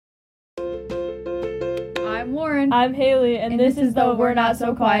I'm Lauren. I'm Haley, and this is the We're Not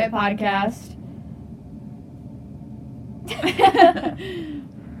So Quiet podcast.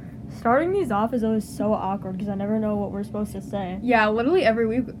 Starting these off is always so awkward because I never know what we're supposed to say. Yeah, literally every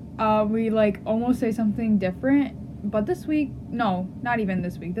week we almost say something different. But this week, no, not even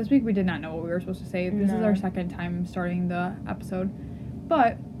this week. This week we did not know what we were supposed to say. This is our second time starting the episode.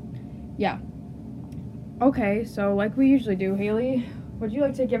 But, yeah. Okay, so like we usually do, Haley, would you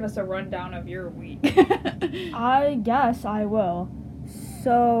like to give us a rundown of your week? I guess I will.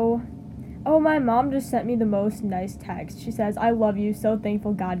 So, my mom just sent me the most nice text. She says, "I love you, so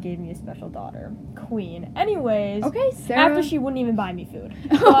thankful God gave me a special daughter." Queen. Anyways. Okay, Sarah. After she wouldn't even buy me food.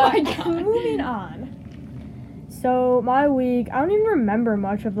 Oh my God. Moving on. So, my week, I don't even remember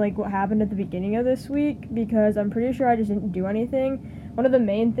much of, what happened at the beginning of this week because I'm pretty sure I just didn't do anything. One of the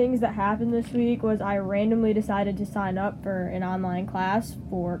main things that happened this week was I randomly decided to sign up for an online class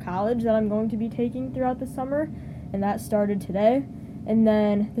for college that I'm going to be taking throughout the summer, and that started today. And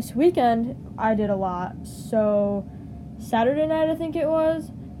then this weekend, I did a lot. So, Saturday night, I think it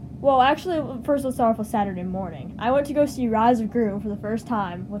was. Well, actually, first let's start off with Saturday morning. I went to go see Rise of Gru for the first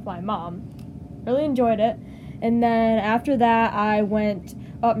time with my mom. Really enjoyed it. And then after that, I went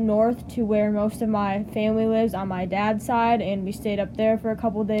up north to where most of my family lives on my dad's side, and we stayed up there for a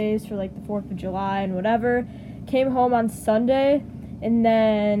couple days for the 4th of July and whatever. Came home on Sunday, and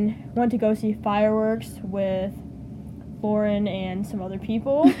then went to go see fireworks with Lauren and some other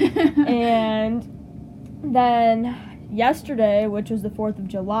people. And then yesterday, which was the 4th of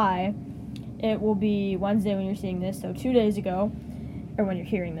July, it will be Wednesday when you're seeing this, so 2 days ago, or when you're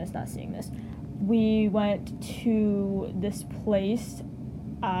hearing this, not seeing this, we went to this place.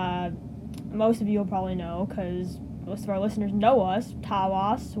 Most of you will probably know because most of our listeners know us,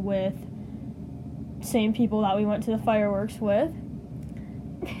 Tawas, with same people that we went to the fireworks with.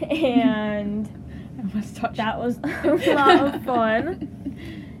 And that was a lot of fun.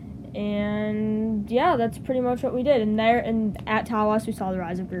 And yeah, that's pretty much what we did. And at Tawas, we saw the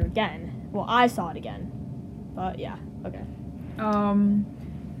Rise of Gru again. Well, I saw it again. But yeah, okay.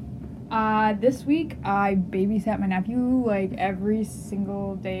 This week, I babysat my nephew, every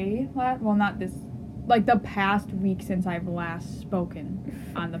single day. Well, not this, the past week since I've last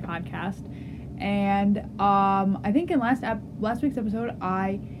spoken on the podcast. And, I think in last week's episode,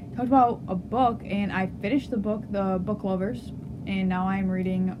 I talked about a book, and I finished the book, The Book Lovers, and now I'm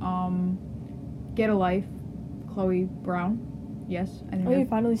reading, Get a Life, Chloe Brown. Yes, I think you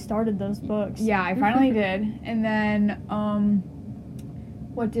finally started those books. Yeah, I finally did. And then,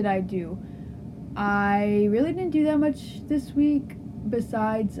 what did I do? I really didn't do that much this week,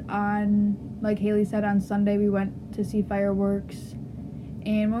 besides like Haley said, on Sunday we went to see fireworks.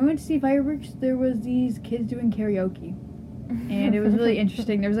 And when we went to see fireworks, there was these kids doing karaoke. And it was really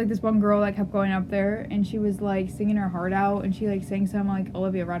interesting. There was, this one girl that kept going up there, and she was, singing her heart out, and she, sang some,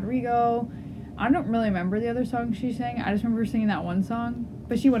 Olivia Rodrigo. I don't really remember the other songs she sang. I just remember singing that one song.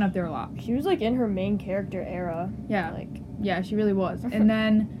 But she went up there a lot. She was, in her main character era. Yeah. Yeah, she really was. And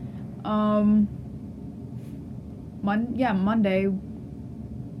then, Monday,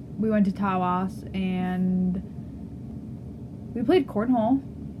 we went to Tawas, and we played cornhole.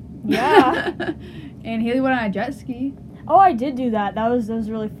 Yeah. And Haley went on a jet ski. Oh, I did do that. That was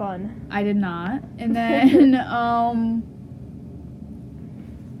really fun. I did not. And then,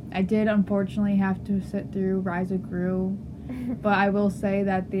 I did unfortunately have to sit through Rise of Gru. But I will say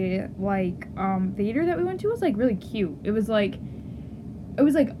that the, theater that we went to was, really cute. It was, I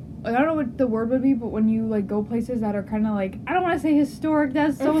don't know what the word would be, but when you, go places that are kind of, I don't want to say historic,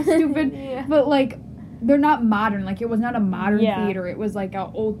 that's so stupid, yeah. But, they're not modern. It was not a modern theater. It was, an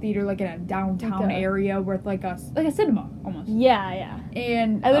old theater, in a downtown area with, a cinema, almost. Yeah.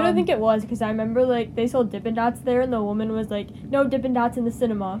 And I literally think it was, because I remember, they sold Dippin' Dots there, and the woman was no Dippin' Dots in the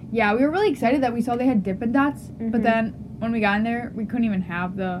cinema. Yeah, we were really excited that we saw they had Dippin' Dots, but then when we got in there, we couldn't even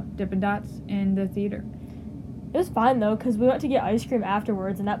have the Dippin' Dots in the theater. It was fine, though, because we went to get ice cream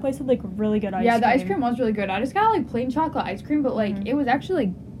afterwards, and that place had, really good ice cream. Yeah, the ice cream was really good. I just got, plain chocolate ice cream, but, it was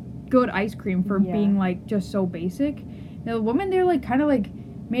actually, good ice cream for being, just so basic. Now, the woman there, kind of,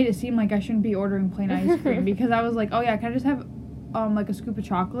 made it seem like I shouldn't be ordering plain ice cream, because I was like, oh, yeah, can I just have, a scoop of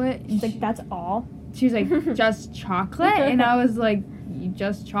chocolate? And she's that's all? She's like, just chocolate? And I was like,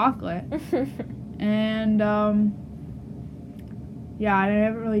 just chocolate. And, yeah, I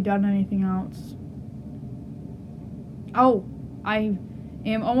haven't really done anything else. Oh, I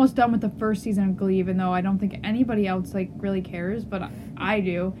am almost done with the first season of Glee, even though I don't think anybody else, really cares, but I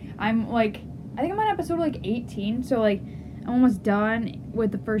do. I'm, I think I'm on episode, 18, so, I'm almost done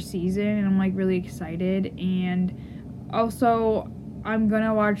with the first season, and I'm, really excited, and also, I'm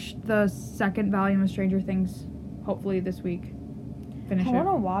gonna watch the second volume of Stranger Things, hopefully this week. Finish I it. want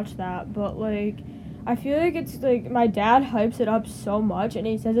to watch that, but like, I feel like it's like my dad hypes it up so much, and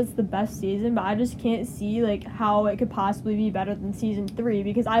he says it's the best season, but I just can't see like how it could possibly be better than season 3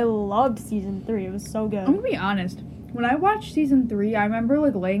 because I loved season 3. It was so good. I'm gonna be honest. When I watched season 3, I remember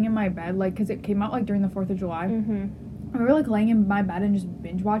like laying in my bed, like, because it came out like during the 4th of July. I remember like laying in my bed and just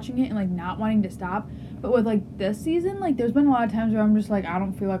binge watching it and like not wanting to stop. But with like this season, like there's been a lot of times where I'm just like, I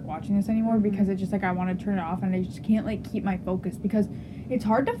don't feel like watching this anymore because it's just like I want to turn it off and I just can't like keep my focus because it's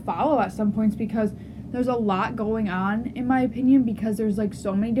hard to follow at some points because there's a lot going on, in my opinion, because there's like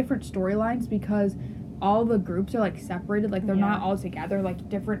so many different storylines because all the groups are like separated, like they're not all together, like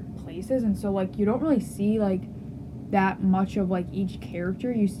different places, and so like you don't really see like that much of like each character.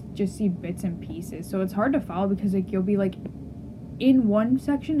 You just see bits and pieces, so it's hard to follow because like you'll be like in one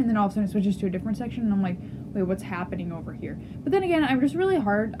section and then all of a sudden it switches to a different section and I'm like, wait, what's happening over here? But then again, I'm just really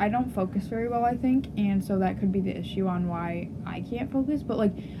hard. I don't focus very well, I think, and so that could be the issue on why I can't focus. But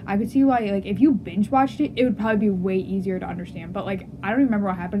like I could see why, like, if you binge watched it, it would probably be way easier to understand. But like I don't remember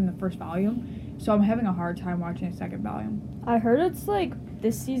what happened in the first volume, so I'm having a hard time watching the second volume. I heard it's like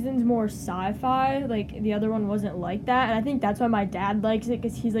this season's more sci-fi, like the other one wasn't like that, and I think that's why my dad likes it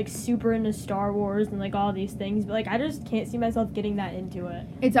because he's like super into Star Wars and like all these things, but like I just can't see myself getting that into it.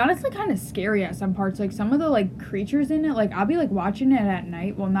 It's honestly kind of scary at some parts, like some of the like creatures in it, like I'll be like watching it at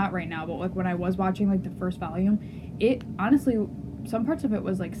night, well not right now, but like when I was watching like the first volume, it honestly, some parts of it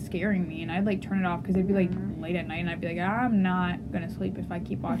was like scaring me and I'd like turn it off because it'd be like late at night and I'd be like, I'm not gonna sleep if I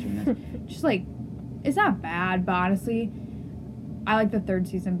keep watching this. Just like, it's not bad, but honestly I like the third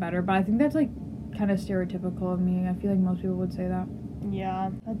season better, but I think that's like kind of stereotypical of me. I feel like most people would say that. Yeah,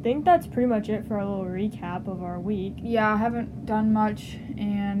 I think that's pretty much it for a little recap of our week. Yeah, I haven't done much,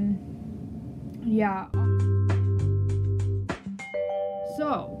 and yeah.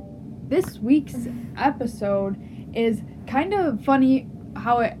 So, this week's episode is kind of funny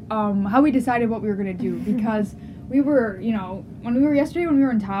how we decided what we were gonna do because we were, when we were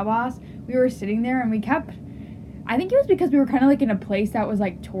in Tawas, we were sitting there and we kept. I think it was because we were kind of like in a place that was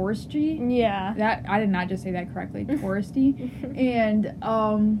like touristy. Yeah. That I did not just say that correctly, touristy. And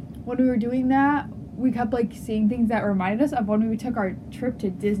when we were doing that, we kept like seeing things that reminded us of when we took our trip to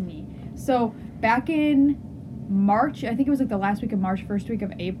Disney. So back in March, I think it was like the last week of March, first week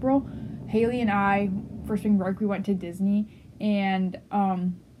of April, Haley and I, for spring break, we went to Disney, and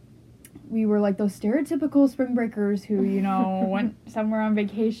we were like those stereotypical spring breakers who, went somewhere on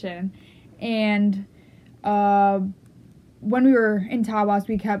vacation. And when we were in Tawas,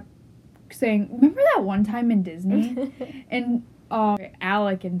 we kept saying, remember that one time in Disney? And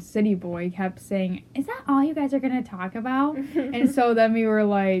Alec and City Boy kept saying, is that all you guys are going to talk about? And so then we were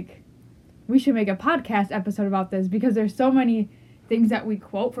like, we should make a podcast episode about this because there's so many things that we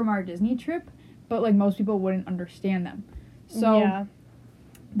quote from our Disney trip, but like most people wouldn't understand them. So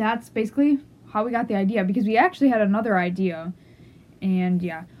that's basically how we got the idea, because we actually had another idea. And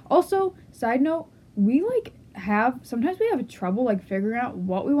yeah. Also, side note, sometimes we have trouble like figuring out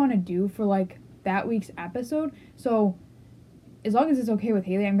what we want to do for like that week's episode. So as long as it's okay with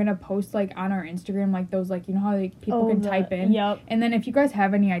Haley, I'm gonna post like on our Instagram like those, like, how like people can type in. Yep. And then if you guys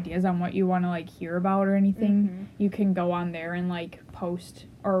have any ideas on what you want to like hear about or anything, you can go on there and like post,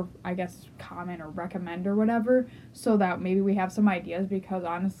 or I guess comment or recommend or whatever, so that maybe we have some ideas, because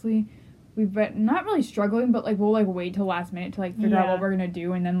honestly we've been not really struggling, but like we'll like wait till last minute to like figure out what we're gonna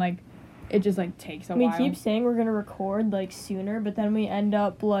do, and then like it just like takes a while. We keep saying we're gonna record like sooner, but then we end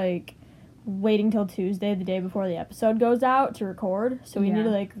up like waiting till Tuesday, the day before the episode goes out, to record. So we need to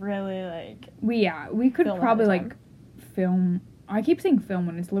like really like we could probably like film. I keep saying film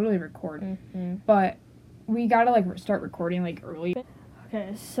when it's literally record. But we gotta like start recording like early.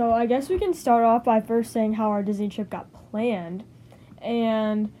 Okay, so I guess we can start off by first saying how our Disney trip got planned.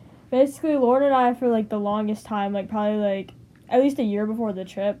 And basically Lauren and I, for like the longest time, like probably like at least a year before the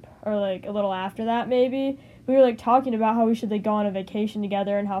trip, or like a little after that maybe, we were like talking about how we should like go on a vacation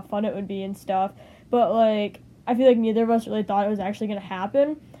together and how fun it would be and stuff. But like I feel like neither of us really thought it was actually gonna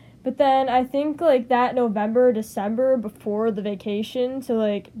happen. But then I think like that November, December before the vacation, so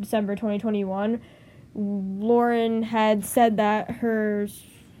like December 2021, Lauren had said that her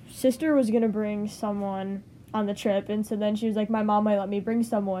sister was gonna bring someone on the trip, and so then she was like, my mom might let me bring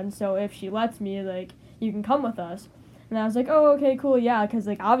someone, so if she lets me, like, you can come with us. And I was like, oh, okay, cool, yeah, because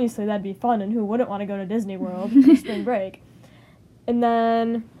like obviously that'd be fun, and who wouldn't want to go to Disney World for spring break? And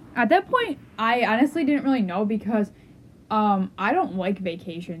then at that point I honestly didn't really know, because I don't like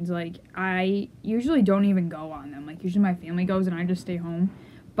vacations. Like I usually don't even go on them. Like usually my family goes and I just stay home.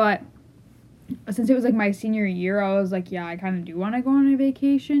 But since it was like my senior year, I was like, yeah, I kind of do want to go on a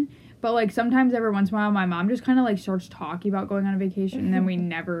vacation. But like sometimes every once in a while, my mom just kind of like starts talking about going on a vacation, and then we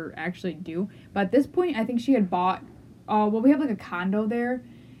never actually do. But at this point, I think she had bought. We have like a condo there,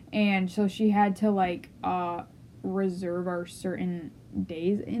 and so she had to like reserve our certain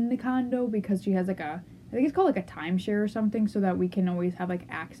days in the condo because she has like I think it's called like a timeshare or something, so that we can always have like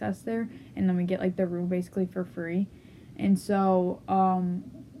access there, and then we get like the room basically for free. And so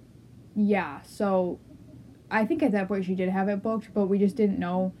yeah, so I think at that point she did have it booked, but we just didn't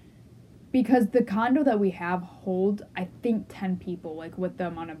know because the condo that we have holds I think 10 people, like with the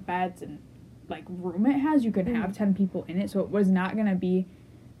amount of beds and like room it has, you could have 10 people in it, so it was not going to be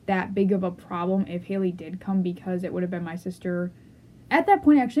that big of a problem if Haley did come, because it would have been my sister. At that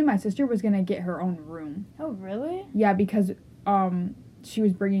point, actually, my sister was going to get her own room. Oh, really? Yeah, because she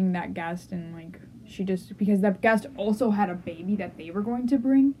was bringing that guest, and like she just, because that guest also had a baby that they were going to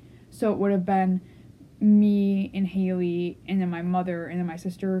bring, so it would have been me and Haley, and then my mother, and then my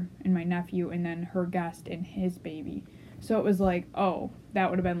sister and my nephew, and then her guest and his baby. So it was like, oh, that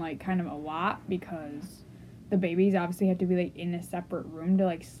would have been like kind of a lot, because the babies obviously have to be like in a separate room to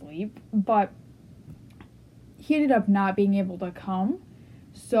like sleep. But he ended up not being able to come.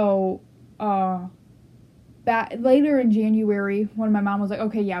 So that later in January, when my mom was like,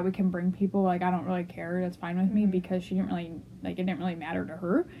 okay, yeah, we can bring people, like I don't really care, that's fine with me, because she didn't really like, it didn't really matter to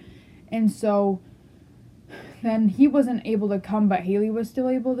her. And so then he wasn't able to come, but Haley was still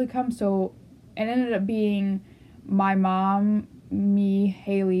able to come. So it ended up being my mom, me,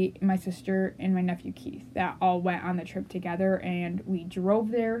 Haley, my sister, and my nephew Keith that all went on the trip together, and we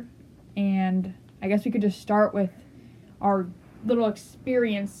drove there. And I guess we could just start with our little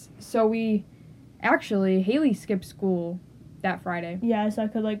experience. So Haley skipped school that Friday. Yeah, so I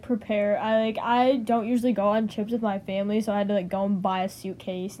could like prepare. I don't usually go on trips with my family, so I had to like go and buy a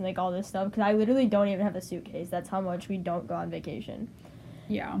suitcase and like all this stuff, because I literally don't even have a suitcase. That's how much we don't go on vacation.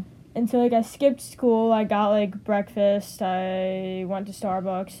 Yeah. And so like I skipped school, I got like breakfast, I went to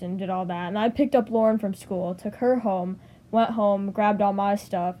Starbucks and did all that, and I picked up Lauren from school, took her home, went home, grabbed all my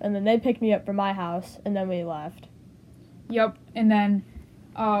stuff, and then they picked me up from my house, and then we left. Yep. And then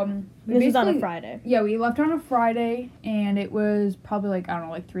this was on a Friday. Yeah, we left on a Friday, and it was probably like, I don't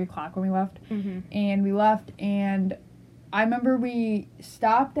know, like 3 o'clock when we left. Mm-hmm. And we left, and I remember we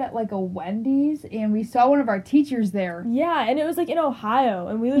stopped at like a Wendy's, and we saw one of our teachers there. Yeah, and it was like in Ohio,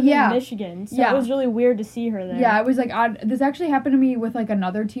 and we live in Michigan, so it was really weird to see her there. Yeah, it was like odd. This actually happened to me with like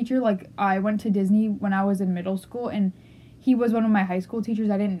another teacher. Like I went to Disney when I was in middle school, and he was one of my high school teachers.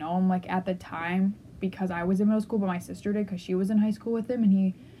 I didn't know him like at the time because I was in middle school, but my sister did because she was in high school with him, and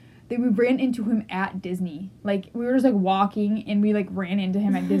we ran into him at Disney. Like, we were just, like, walking, and we, like, ran into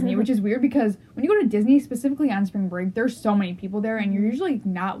him at Disney, which is weird because when you go to Disney, specifically on spring break, there's so many people there, and you're usually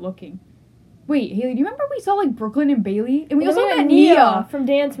not looking. Wait, Haley, do you remember we saw, like, Brooklyn and Bailey? And we also met Nia from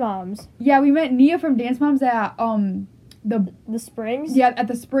Dance Moms. Yeah, we met Nia from Dance Moms at, the Springs? Yeah, at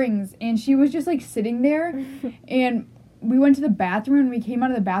the Springs, and she was just, like, sitting there, and we went to the bathroom, and we came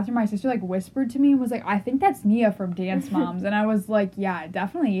out of the bathroom, my sister, like, whispered to me and was like, I think that's Nia from Dance Moms. And I was like, yeah, it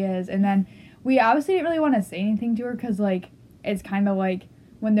definitely is. And then we obviously didn't really want to say anything to her because, like, it's kind of like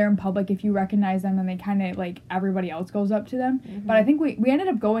when they're in public, if you recognize them, then they kind of, like, everybody else goes up to them. Mm-hmm. But I think we ended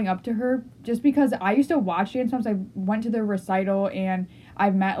up going up to her just because I used to watch Dance Moms. I went to their recital, and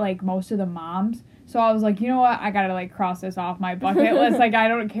I've met, like, most of the moms. So I was like, you know what? I gotta, like, cross this off my bucket list. Like, I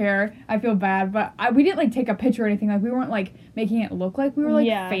don't care. I feel bad. But we didn't, like, take a picture or anything. Like, we weren't, like, making it look like we were, like,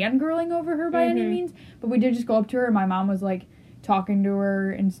 fangirling over her by any means. But we did just go up to her, and my mom was, like, talking to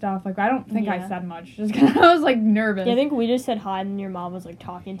her and stuff. Like, I don't think I said much. Just because I was, like, nervous. Yeah, I think we just said hi, and your mom was, like,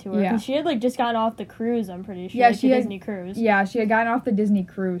 talking to her. Yeah. Because she had, like, just gotten off the cruise, I'm pretty sure. Yeah, she had, Disney cruise. Yeah, she had gotten off the Disney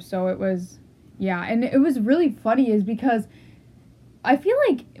cruise. So it was, yeah. And it was really funny is because I feel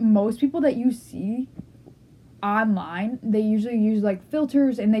like most people that you see online, they usually use like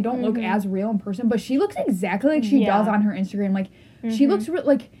filters and they don't look as real in person, but she looks exactly like she does on her Instagram. Like she looks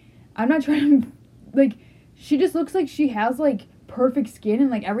like, I'm not trying to, like, she just looks like she has like perfect skin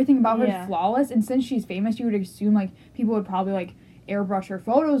and like everything about her is flawless. And since she's famous, you would assume like people would probably like airbrush her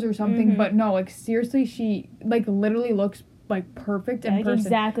photos or something, but no, like seriously, she like literally looks like perfect in person.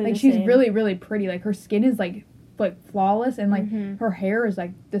 Exactly, like she's really, really pretty. Like her skin is like flawless, and like her hair is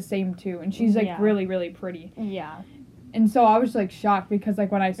like the same too, and she's like really, really pretty. Yeah. And so I was like shocked because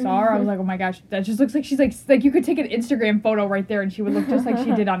like when I saw her, I was like, oh my gosh, that just looks like she's like you could take an Instagram photo right there and she would look just like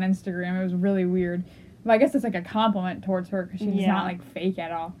she did on Instagram. It was really weird, but I guess it's like a compliment towards her because she's not like fake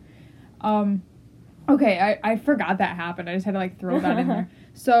at all. Okay, I forgot that happened. I just had to like throw that in there.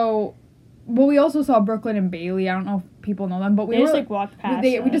 So Well, we also saw Brooklyn and Bailey. I don't know if people know them, but we They were just, like, walked past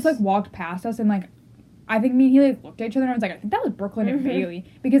we us. just like walked past us, and like I think me and he like looked at each other and I was like, I think that was Brooklyn and Bailey,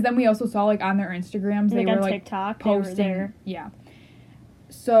 because then we also saw like on their Instagrams they on were like TikTok, posting. they were there. Yeah.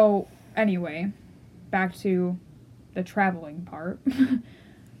 So anyway, back to the traveling part.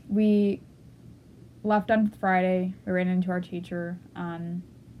 We left on Friday. We ran into our teacher on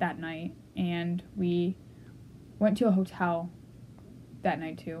that night, and we went to a hotel that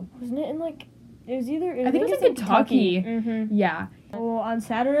night too. Wasn't it in like? It was either. I think it was in Kentucky. Mm-hmm. Yeah. Well, on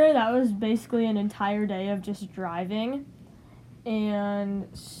Saturday, that was basically an entire day of just driving. And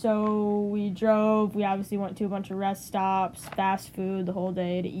so we drove. We obviously went to a bunch of rest stops, fast food the whole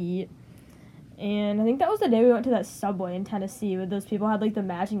day to eat. And I think that was the day we went to that Subway in Tennessee where those people had like the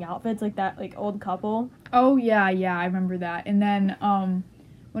matching outfits, like that like old couple. Oh yeah, I remember that. And then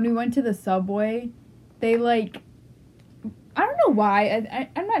when we went to the Subway, they like, I don't know why.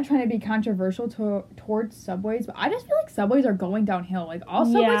 I'm not trying to be controversial towards Subways, but I just feel like Subways are going downhill. Like, all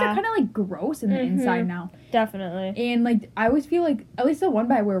Subways are kind of, like, gross in the inside now. Definitely. And, like, I always feel like, at least the one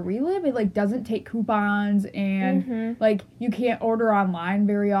by where we live, it, like, doesn't take coupons, and, like, you can't order online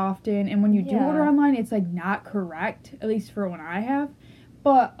very often. And when you do order online, it's, like, not correct, at least for when I have.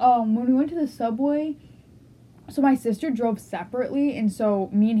 But when we went to the Subway, so my sister drove separately, and so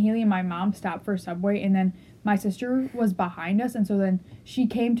me and Haley and my mom stopped for Subway, and then my sister was behind us, and so then she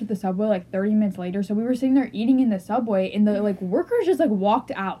came to the Subway like 30 minutes later. So we were sitting there eating in the Subway, and the like workers just like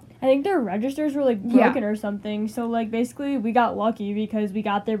walked out. I think their registers were like broken or something. So like basically we got lucky because we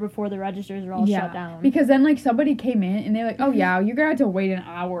got there before the registers were all shut down. Because then like somebody came in and they're like, oh yeah, you're gonna have to wait an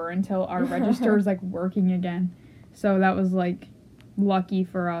hour until our register is like working again. So that was like lucky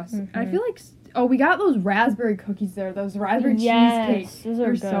for us. And I feel like we got those raspberry cookies there. Those raspberry cheesecakes. Those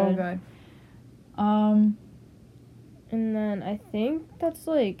are are so good. And then I think that's,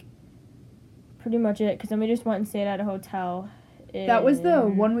 like, pretty much it. Because then we just went and stayed at a hotel. That was the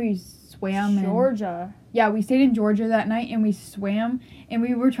one we swam in. Georgia. Yeah, we stayed in Georgia that night, and we swam. And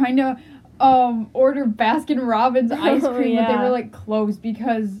we were trying to order Baskin Robbins ice cream, but they were, like, closed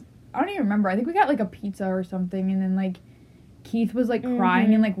because... I don't even remember. I think we got, like, a pizza or something. And then, like, Keith was, like,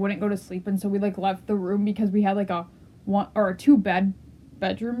 crying and, like, wouldn't go to sleep. And so we, like, left the room because we had, like, a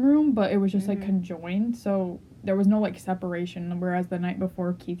two-bedroom room, but it was just, like, conjoined. So... there was no, like, separation, whereas the night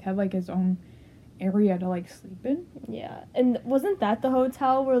before, Keith had, like, his own area to, like, sleep in. Yeah, and wasn't that the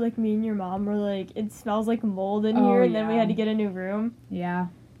hotel where, like, me and your mom were, like, it smells like mold in here, and then we had to get a new room? Yeah,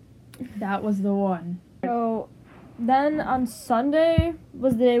 that was the one. So, then on Sunday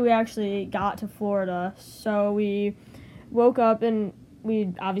was the day we actually got to Florida, so we woke up and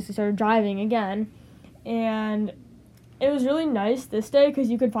we obviously started driving again, and... it was really nice this day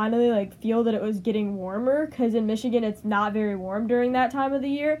because you could finally, like, feel that it was getting warmer because in Michigan it's not very warm during that time of the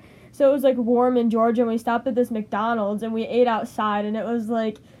year. So it was, like, warm in Georgia, and we stopped at this McDonald's, and we ate outside, and it was,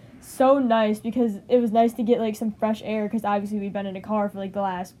 like, so nice because it was nice to get, like, some fresh air because obviously we've been in a car for, like, the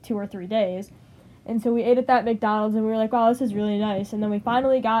last 2 or 3 days. And so we ate at that McDonald's, and we were like, wow, this is really nice. And then we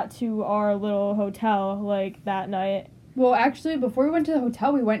finally got to our little hotel, like, that night. Well, actually, before we went to the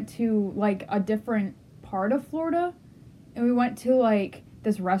hotel, we went to, like, a different part of Florida. And we went to, like,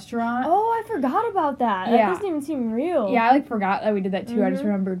 this restaurant. Oh, I forgot about that. Yeah. That doesn't even seem real. Yeah, I, like, forgot that we did that, too. I just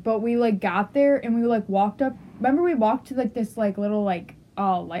remembered. But we, like, got there, and we, like, walked up. Remember we walked to, like, this, like, little, like,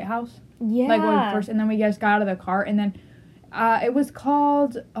 lighthouse? Yeah. Like, when we first, and then we just got out of the car, and then it was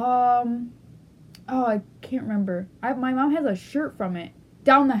called, I can't remember. My mom has a shirt from it.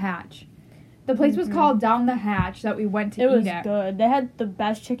 Down the Hatch. The place was called Down the Hatch that we went to eat at. It was good. They had the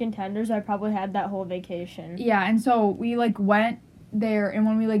best chicken tenders I probably had that whole vacation. Yeah, and so we, like, went there, and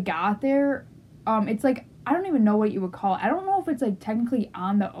when we, like, got there, it's, like, I don't even know what you would call it. I don't know if it's, like, technically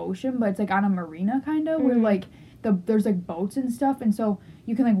on the ocean, but it's, like, on a marina, kind of, where, like, there's, like, boats and stuff, and so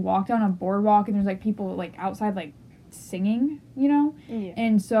you can, like, walk down a boardwalk, and there's, like, people, like, outside, like, singing, you know? Yeah.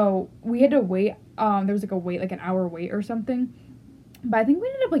 And so we had to wait, there was, like, a wait, like, an hour wait or something. But I think we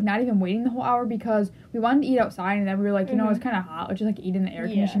ended up, like, not even waiting the whole hour because we wanted to eat outside, and then we were like, you know, it's kind of hot. Let's just, like, eat in the air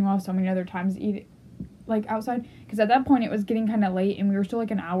conditioning. We'll have so many other times to eat, like, outside. Because at that point, it was getting kind of late, and we were still, like,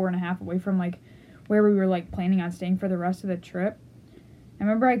 an hour and a half away from, like, where we were, like, planning on staying for the rest of the trip. I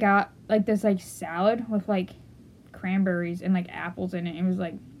remember I got, like, this, like, salad with, like, cranberries and, like, apples in it. It was,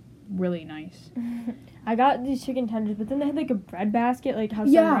 like, really nice. I got these chicken tenders, but then they had, like, a bread basket, like how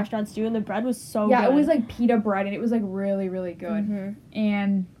some restaurants do, and the bread was so good. Yeah, it was, like, pita bread, and it was, like, really, really good.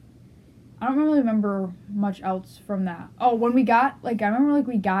 And I don't really remember much else from that. Oh, when we got, like, I remember, like,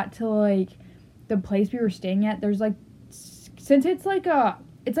 we got to, like, the place we were staying at, there's, like, since it's, like, a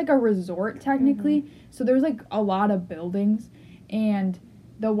resort, technically, so there's, like, a lot of buildings, and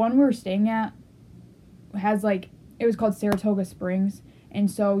the one we're staying at has like, it was called Saratoga Springs,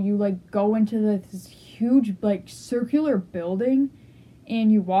 and so you like go into this huge like circular building,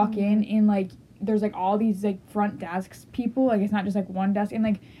 and you walk in, and like there's like all these like front desks people, like it's not just like one desk, and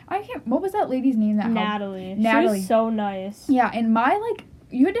like I can't, what was that lady's name that helped? Natalie. She Natalie. was so nice. Yeah, and my like,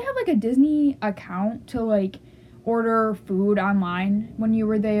 you had to have like a Disney account to like order food online when you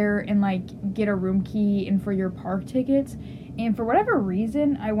were there, and like get a room key and for your park tickets. And for whatever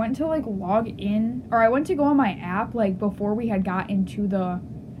reason, I went to like log in, or I went to go on my app like before we had got into the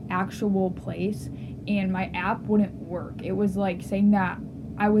actual place, and my app wouldn't work. It was like saying that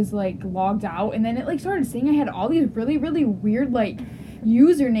I was like logged out, and then it like started saying I had all these really, really weird like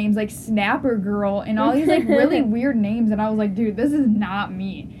usernames, like Snapper Girl and all these like really weird names, and I was like, dude, this is not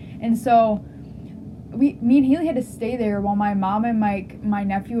me. And so me and Haley had to stay there while my mom and my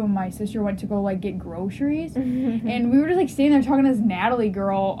nephew and my sister went to go like get groceries. And we were just like staying there talking to this Natalie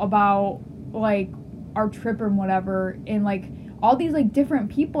girl about like our trip and whatever, and like all these like different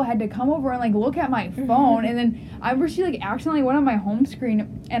people had to come over and like look at my phone. And then I remember she like accidentally went on my home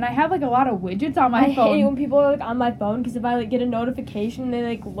screen, and I have like a lot of widgets on my phone. I hate when people are like on my phone, because if I like get a notification and they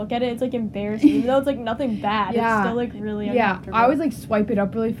like look at it, it's like embarrassing, even though it's like nothing bad. Yeah. It's still like really uncomfortable. I always like swipe it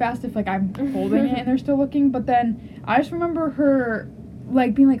up really fast if like I'm holding it and they're still looking. But then I just remember her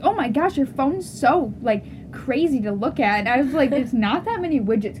like being like, oh my gosh, your phone's so like crazy to look at. And I was like, it's not that many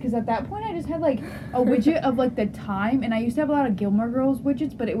widgets, because at that point I just had like a widget of like the time, and I used to have a lot of Gilmore Girls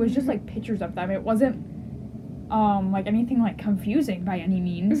widgets, but it was just like pictures of them. It wasn't like anything like confusing by any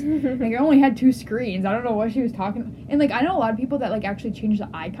means. Like I only had 2 screens. I don't know what she was talking. And like I know a lot of people that like actually changed the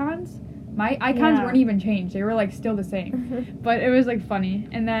icons. My icons weren't even changed. They were like still the same. But it was like funny.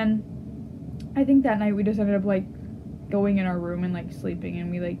 And then I think that night we just ended up like going in our room and like sleeping,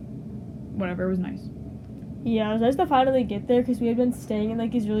 and we like whatever, it was nice. Yeah, it was nice to finally get there, because we had been staying in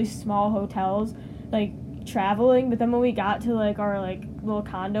like these really small hotels, like traveling, but then when we got to like our like little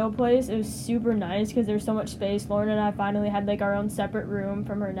condo place, it was super nice because there's so much space. Lauren and I finally had like our own separate room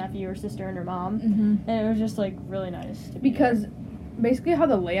from her nephew, her sister, and her mom. And it was just like really nice to be because there. Basically how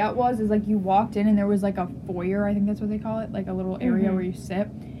the layout was is like you walked in and there was like a foyer, I think that's what they call it, like a little area where you sit,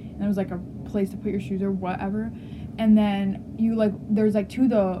 and there was like a place to put your shoes or whatever. And then you like, there's like to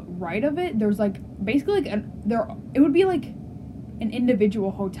the right of it, there's like basically like it would be like an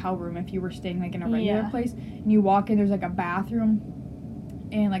individual hotel room if you were staying like in a regular place. And you walk in, there's like a bathroom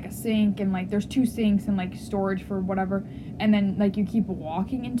and like a sink, and like there's 2 sinks and like storage for whatever. And then like you keep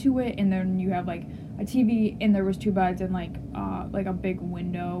walking into it, and then you have like a TV, and there was 2 beds and like a big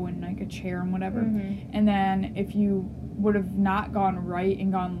window and like a chair and whatever. And then if you would have not gone right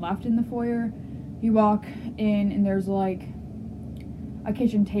and gone left in the foyer, you walk in and there's like a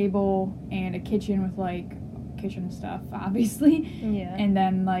kitchen table and a kitchen with like kitchen stuff, obviously. Yeah. And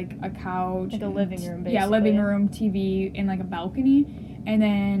then like a couch. Like a living room, basically. Yeah, living room, TV, and like a balcony. And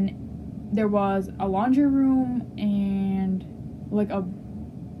then there was a laundry room and like a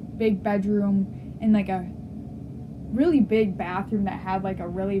big bedroom and like a really big bathroom that had like a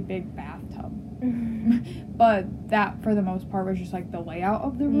really big bathtub. But that for the most part was just like the layout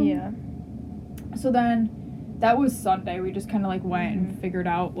of the room. Yeah. So then that was Sunday. We just kind of like went and figured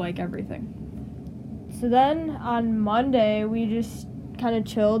out like everything. So then on Monday we just kind of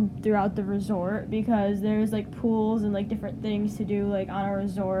chilled throughout the resort, because there's like pools and like different things to do like on our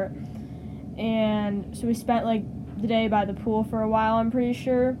resort. And so we spent like the day by the pool for a while, I'm pretty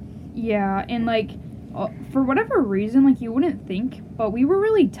sure. Yeah, and like for whatever reason, like you wouldn't think, but we were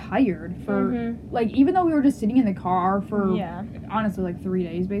really tired for like, even though we were just sitting in the car for honestly like 3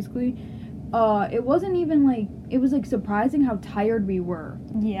 days basically. It wasn't even like, it was like surprising how tired we were.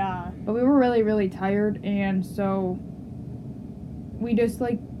 Yeah. But we were really, really tired, and so we just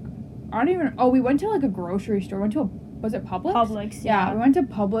like, we went to like a grocery store. Was it Publix? Publix, yeah. We went to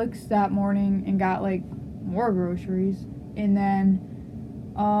Publix that morning and got like more groceries, and then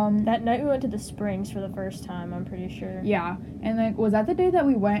that night we went to the Springs for the first time, I'm pretty sure. Yeah, and like, was that the day that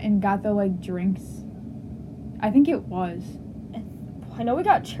we went and got the like drinks? I think it was. I know we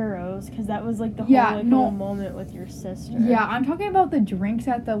got churros, because that was like the whole little moment with your sister. Yeah, I'm talking about the drinks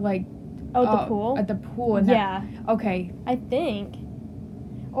at the like. Oh, the pool? At the pool. And okay. I think.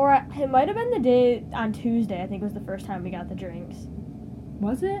 Or it might have been the day on Tuesday, I think was the first time we got the drinks.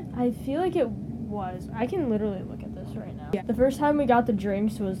 Was it? I feel like it was. I can literally look at this right now. Yeah. The first time we got the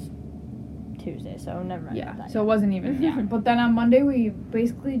drinks was Tuesday, so never mind. Yeah, so it wasn't even. But then on Monday we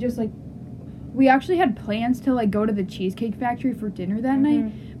basically just like, we actually had plans to like go to the Cheesecake Factory for dinner that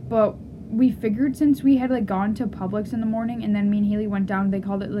night, but we figured since we had like gone to Publix in the morning, and then me and Haley went down, they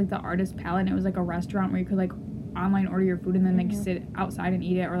called it like the Artist Palette, and it was like a restaurant where you could like online order your food and then like sit outside and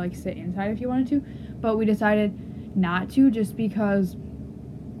eat it, or like sit inside if you wanted to. But we decided not to, just because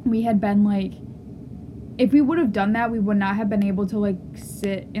we had been like, if we would have done that, we would not have been able to like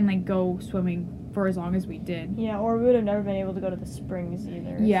sit and like go swimming for as long as we did. Yeah, or we would have never been able to go to the springs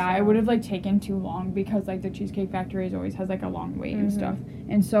either. Yeah, so. it would have like taken too long, because like the Cheesecake Factory always has like a long wait and stuff.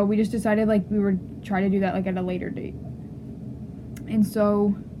 And so we just decided like we would try to do that like at a later date. And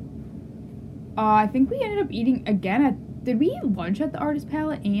so I think we ended up eating again did we eat lunch at the Artist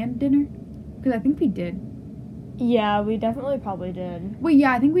Palette and dinner? Because I think we did. Yeah, we definitely probably did. Wait,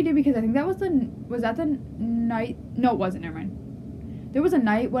 yeah, I think we did, because I think that was that the night? No, it wasn't, never mind. There was a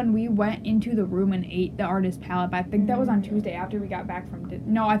night when we went into the room and ate the Artist Palette, but I think that was on Tuesday after we got back from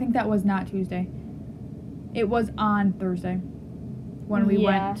no, I think that was not Tuesday. It was on Thursday when we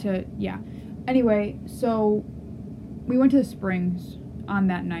went to, Anyway, so we went to the Springs on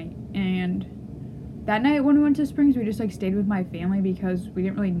that night, and that night when we went to Springs, we just like stayed with my family because we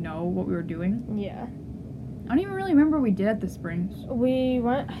didn't really know what we were doing. Yeah. I don't even really remember what we did at the Springs.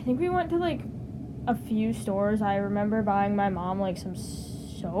 I think we went to like a few stores. I remember buying my mom like some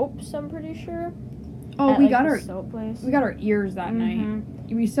soaps, I'm pretty sure. Oh, we got our soap place. We got our ears that night.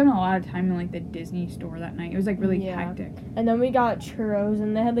 We spent a lot of time in like the Disney store that night. It was like really hectic. And then we got churros,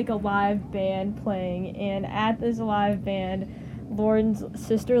 and they had like a live band playing, and at this live band, Lauren's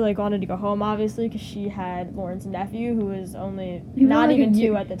sister like wanted to go home, obviously, because she had Lauren's nephew, who was only not even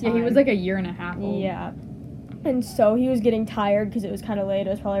 2 at the time. Yeah, he was like a year and a half old. Yeah. And so he was getting tired because it was kind of late.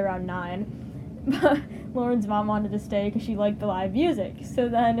 It was probably around 9. But Lauren's mom wanted to stay because she liked the live music. So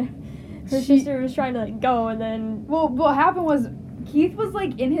then her sister was trying to like go, and then... Well, what happened was Keith was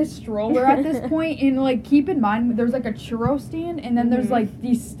like in his stroller at this point, and like keep in mind there's like a churro stand, and then there's like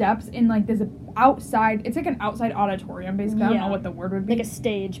these steps in like this outside, it's like an outside auditorium basically. I don't know what the word would be. Like a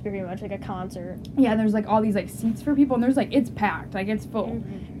stage, very much like a concert. Yeah, and there's like all these like seats for people, and there's like, it's packed, like it's full.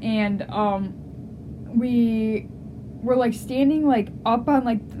 And we were like standing like up on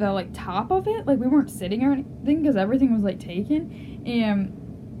like the like top of it, like we weren't sitting or anything because everything was like taken, and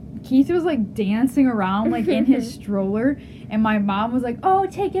Keith was like dancing around like in his stroller, and my mom was like, oh,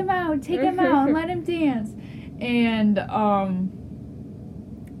 take him out and let him dance. And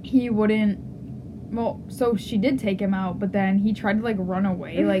he wouldn't. Well, so she did take him out, but then he tried to like run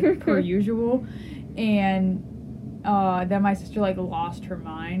away like per usual, and then my sister like lost her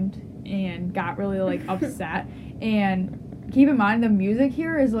mind and got really like upset. And keep in mind the music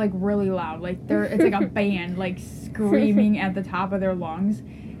here is like really loud, like it's like a band like screaming at the top of their lungs.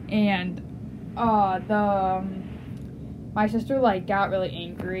 And my sister like got really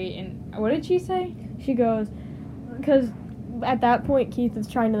angry, and what did she say? She goes, because at that point Keith was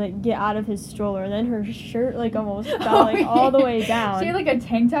trying to like get out of his stroller, and then her shirt like almost fell like all the way down. She had like a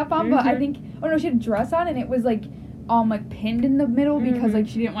tank top on, but I think she had a dress on, and it was like pinned in the middle because like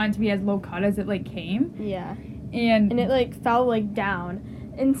she didn't want it to be as low cut as it like came. Yeah. And it like fell like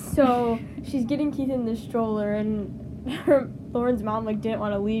down, and so she's getting Keith in the stroller, and Lauren's mom like didn't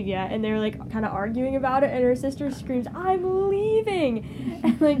want to leave yet, and they were like kind of arguing about it, and her sister screams, "I'm leaving!"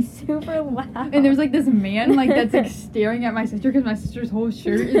 and like super loud. And there's like this man like that's like staring at my sister because my sister's whole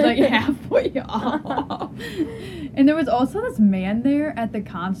shirt is like halfway off. And there was also this man there at the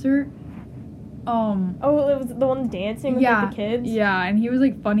concert. Oh, it was the one dancing with like, the kids? Yeah, and he was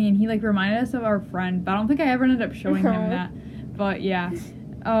like funny, and he like reminded us of our friend, but I don't think I ever ended up showing him that. But yeah.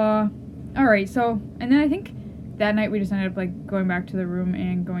 Alright, so, and then I think that night we just ended up like going back to the room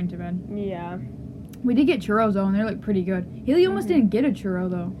and going to bed. Yeah. We did get churros though, and they're like pretty good. Haley almost didn't get a churro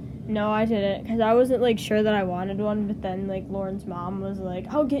though. No, I didn't, because I wasn't like sure that I wanted one, but then like Lauren's mom was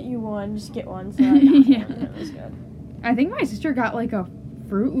like, I'll get you one, just get one, so I got one, and it was good. I think my sister got like a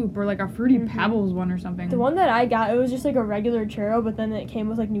Fruit Loop or like a Fruity Pebbles one or something. The one that I got, it was just like a regular churro, but then it came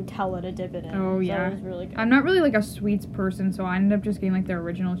with like Nutella to dip it in. Oh yeah, so it was really good. I'm not really like a sweets person, so I ended up just getting like the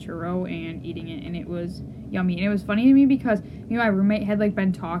original churro and eating it, and it was yummy. And it was funny to me because me and my roommate had like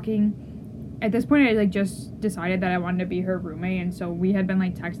been talking. At this point, I like just decided that I wanted to be her roommate, and so we had been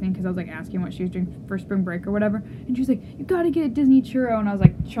like texting because I was like asking what she was doing for spring break or whatever, and she was like, "You gotta get a Disney churro," and I was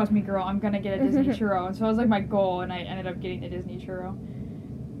like, "Trust me, girl, I'm gonna get a Disney churro." And so it was like my goal, and I ended up getting the Disney churro.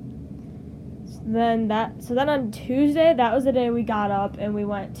 Then on Tuesday, that was the day we got up and we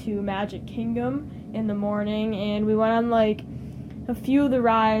went to Magic Kingdom in the morning, and we went on like a few of the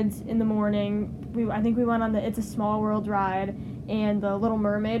rides in the morning. I think we went on the It's a Small World ride and the Little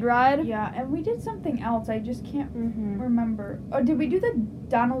Mermaid ride. Yeah, and we did something else. I just can't remember. Oh, did we do the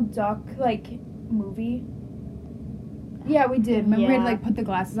Donald Duck like movie? Yeah, we did. Remember we had like put the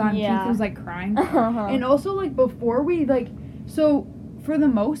glasses on and Keith was like crying. And also like before we like, so for the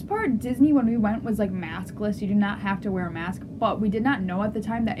most part, Disney, when we went, was like maskless. You did not have to wear a mask, but we did not know at the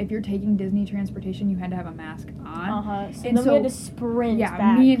time that if you're taking Disney transportation, you had to have a mask on. So then we had to sprint yeah,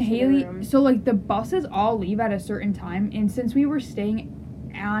 back me and to the Haley, room. so like the buses all leave at a certain time, and since we were staying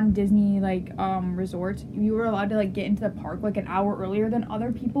on Disney like resorts, you were allowed to like get into the park like an hour earlier than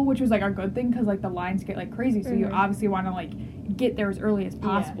other people, which was like a good thing because like the lines get like crazy, so you obviously want to like get there as early as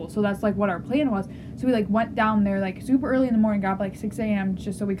possible. So that's like what our plan was. So we like went down there like super early in the morning, got up like 6 a.m.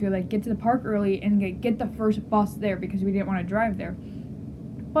 just so we could like get to the park early and get the first bus there because we didn't want to drive there.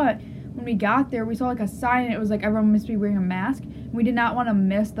 But when we got there, we saw like a sign and it was like everyone must be wearing a mask. We did not want to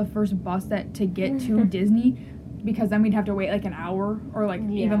miss the first bus to get to Disney, because then we'd have to wait like an hour or like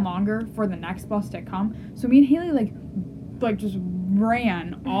even longer for the next bus to come. So me and Haley like just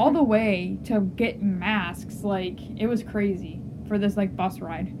ran all the way to get masks. Like, it was crazy for this like bus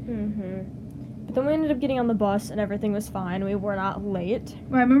ride. But then we ended up getting on the bus and everything was fine. We were not late.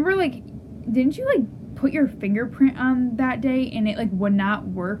 Well, I remember like, didn't you like put your fingerprint on that day and it like would not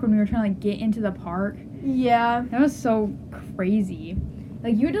work when we were trying to like get into the park? Yeah. That was so crazy.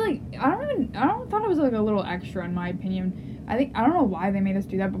 Like, you had to, like, I don't thought it was, like, a little extra, in my opinion. I don't know why they made us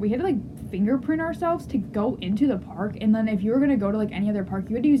do that, but we had to, like, fingerprint ourselves to go into the park, and then if you were going to go to, like, any other park,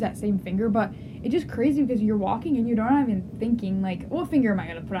 you had to use that same finger, but it's just crazy because you're walking and you're not even thinking, like, what finger am I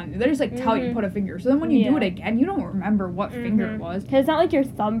going to put on? They just, like, tell you to put a finger, so then when you do it again, you don't remember what finger it was. Because it's not like your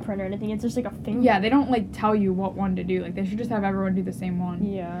thumbprint or anything, it's just, like, a finger. Yeah, they don't, like, tell you what one to do. Like, they should just have everyone do the same one.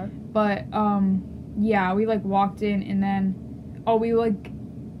 Yeah. But, yeah, we, like, walked in, and then, we, like,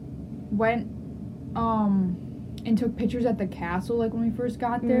 went and took pictures at the castle like when we first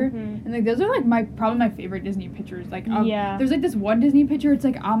got there, and like those are like probably my favorite Disney pictures. Like there's like this one Disney picture, it's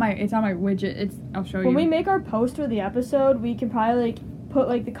on my widget. I'll show you. When we make our post for the episode, we can probably like put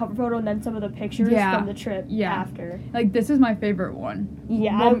like the cover photo and then some of the pictures from the trip after. Like, this is my favorite one.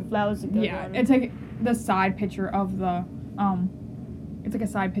 That was a good one. Yeah, it's like the side picture of the it's like a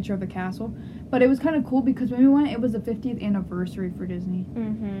side picture of the castle. But it was kind of cool because when we went, it was the 50th anniversary for Disney.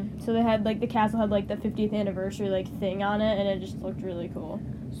 So they had, like, the castle had, like, the 50th anniversary, like, thing on it, and it just looked really cool.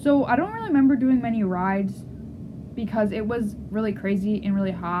 So I don't really remember doing many rides because it was really crazy and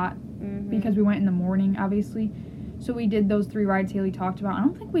really hot because we went in the morning, obviously. So we did those 3 rides Haley talked about. I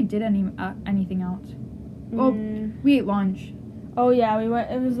don't think we did anything else. Well, we ate lunch. Oh, yeah, we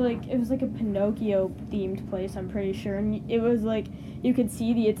went, it was like a Pinocchio-themed place, I'm pretty sure, and it was, like, you could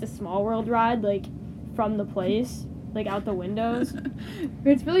see the It's a Small World ride, like, from the place, like, out the windows.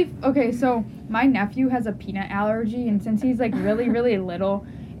 It's really, okay, so my nephew has a peanut allergy, and since he's, like, really, really little,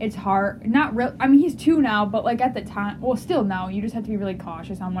 it's hard, not real, I mean, he's 2 now, but, like, at the time, well, still now, you just have to be really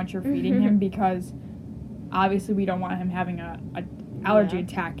cautious on what you're feeding him, because obviously we don't want him having a allergy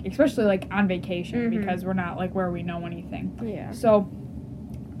attack, especially like on vacation, because we're not like where we know anything. So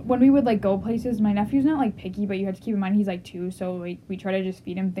when we would like go places, my nephew's not like picky, but you have to keep in mind he's like 2, so like we try to just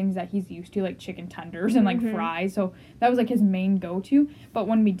feed him things that he's used to, like chicken tenders and like fries. So that was like his main go-to. But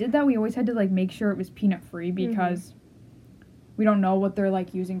when we did that, we always had to like make sure it was peanut free because we don't know what they're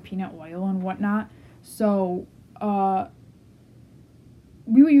like using peanut oil and whatnot. So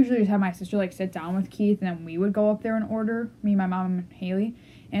we would usually just have my sister, like, sit down with Keith, and then we would go up there and order, me, my mom, and Haley.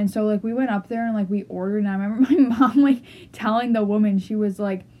 And so, like, we went up there, and, like, we ordered, and I remember my mom, like, telling the woman, she was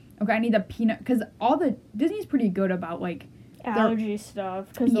like, okay, I need the peanut, because Disney's pretty good about, like, allergy stuff,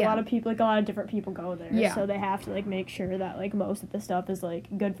 because a lot of people, like, a lot of different people go there, so they have to, like, make sure that, like, most of the stuff is,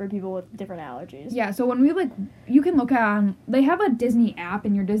 like, good for people with different allergies. Yeah, so when we, like, you can look at, they have a Disney app,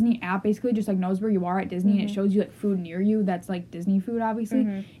 and your Disney app basically just, like, knows where you are at Disney, and it shows you, like, food near you that's, like, Disney food,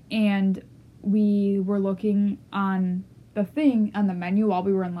 obviously, and we were looking on the thing, on the menu while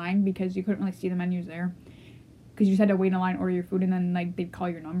we were in line, because you couldn't really see the menus there, because you just had to wait in line, order your food, and then, like, they'd call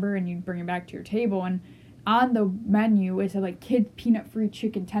your number, and you'd bring it back to your table, and on the menu, it said, like, kids peanut-free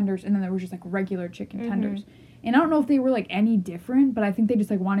chicken tenders, and then there was just, like, regular chicken tenders. And I don't know if they were, like, any different, but I think they just,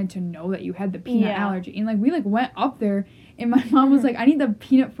 like, wanted to know that you had the peanut allergy. And, like, we, like, went up there, and my mom was like, I need the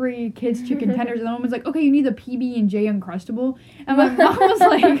peanut-free kids chicken tenders. And the mom was like, okay, you need the PB&J Uncrustable. And my mom was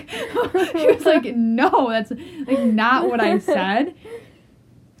like, she was like, no, that's, like, not what I said.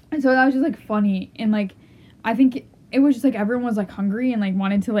 And so that was just, like, funny. And, like, I think it was just, like, everyone was, like, hungry and, like,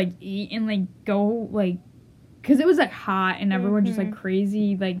 wanted to, like, eat and, like, go, like, because it was, like, hot and everyone just, like,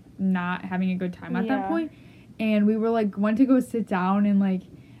 crazy, like, not having a good time at that point. And we were, like, went to go sit down and, like,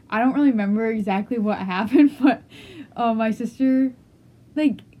 I don't really remember exactly what happened, but my sister,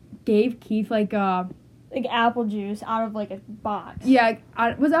 like, gave Keith, like, apple juice out of, like, a box. Yeah,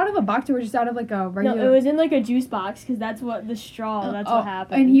 it was out of a box or just out of, like, a regular... No, it was in, like, a juice box, because that's what, the straw, that's what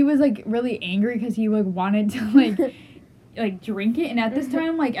happened. And he was, like, really angry because he, like, wanted to, like... like drink it, and at this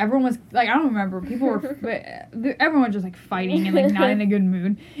time like everyone was like, I don't remember, people were everyone was just like fighting and like not in a good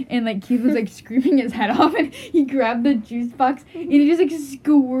mood, and like Keith was like screaming his head off, and he grabbed the juice box and he just like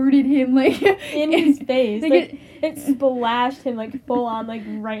squirted him like in his face, like it splashed him like full on like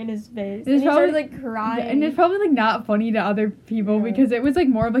right in his face, and he probably started like crying. And it's probably like not funny to other people because it was like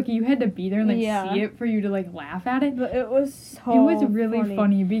more of like you had to be there and like see it for you to like laugh at it. But it was so it was really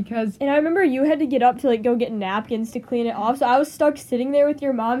funny because, and I remember you had to get up to like go get napkins to clean it off, so I was stuck sitting there with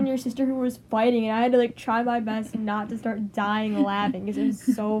your mom and your sister who was fighting, and I had to like try my best not to start dying laughing because it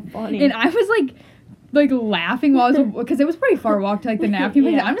was so funny. And I was like laughing while I was, because it was pretty far walk to like the napkin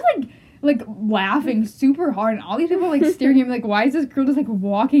place. I'm just like laughing super hard, and all these people like staring at me like, why is this girl just like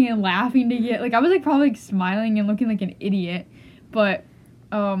walking and laughing to get, like I was like probably like smiling and looking like an idiot, but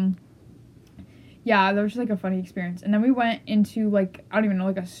yeah, that was just like a funny experience. And then we went into like, I don't even know,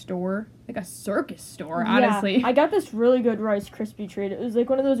 like a store, like a circus store, honestly. Yeah, I got this really good Rice Krispie treat. It was like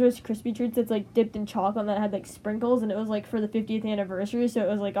one of those Rice Krispie treats that's like dipped in chocolate and that had like sprinkles, and it was like for the 50th anniversary, so it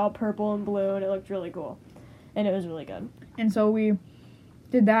was like all purple and blue, and it looked really cool, and it was really good. And so we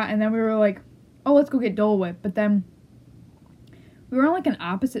did that, and then we were like, oh, let's go get Dole Whip. But then we were on like an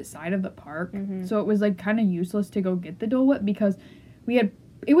opposite side of the park, so it was like kind of useless to go get the Dole Whip because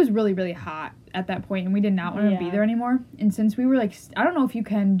it was really, really hot at that point, and we did not want to be there anymore. And since we were like, I don't know if you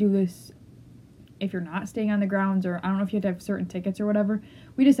can do this if you're not staying on the grounds, or I don't know if you have to have certain tickets or whatever,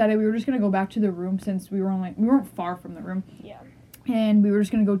 we decided we were just going to go back to the room since we weren't far from the room. Yeah. And we were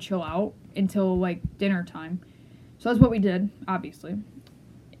just going to go chill out until like dinner time. So that's what we did, obviously.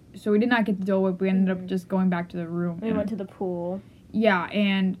 So we did not get the Dole Whip. We ended up just going back to the room. We went to the pool. Yeah,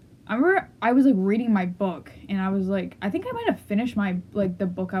 and I remember I was like reading my book, and I was like, I think I might have finished my like the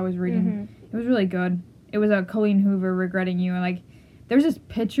book I was reading. It was really good. It was a Colleen Hoover, Regretting You, and like there's this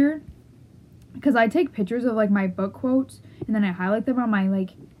picture, because I take pictures of like my book quotes and then I highlight them on my like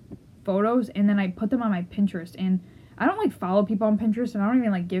photos, and then I put them on my Pinterest. And I don't like follow people on Pinterest, and I don't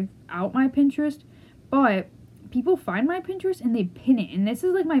even like give out my Pinterest, but people find my Pinterest and they pin it, and this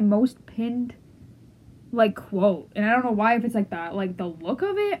is like my most pinned like quote, and I don't know why, if it's like that, like the look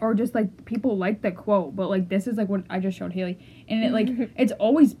of it, or just like people like the quote, but like this is like what I just showed Haley, and it like it's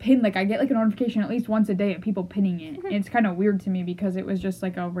always pinned. Like I get like a notification at least once a day of people pinning it, and it's kind of weird to me because it was just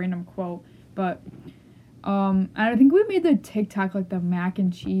like a random quote. But and I think we made the TikTok like the mac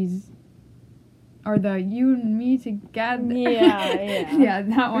and cheese, or the you and me together. Yeah. Yeah,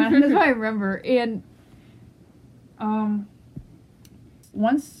 that one. That's what I remember. And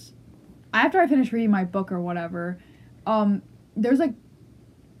once after I finished reading my book or whatever, there's like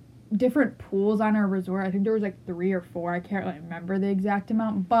different pools on our resort. I think there was like 3 or 4. I can't really remember the exact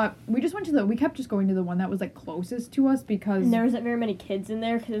amount, but we kept just going to the one that was like closest to us because and there wasn't very many kids in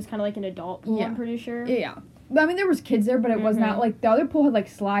there because it was kind of like an adult pool. I'm pretty sure. Yeah. I mean, there was kids there, but it was not like the other pool had like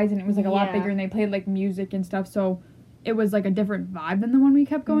slides, and it was like a lot bigger, and they played like music and stuff, so it was like a different vibe than the one we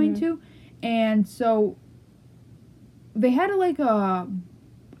kept going to. And so they had like a,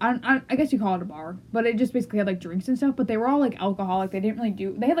 I guess you call it a bar, but it just basically had like drinks and stuff, but they were all like alcoholic. They didn't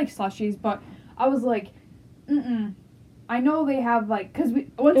really they had like slushies, but I was like, I know they have like, because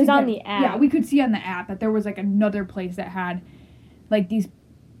it was on the app. Yeah, we could see on the app that there was like another place that had like these,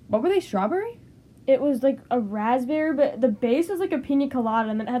 what were they, strawberry? It was like a raspberry, but the base was like a pina colada,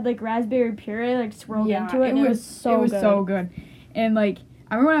 and then it had like raspberry puree like swirled into it, and it was so good. And like,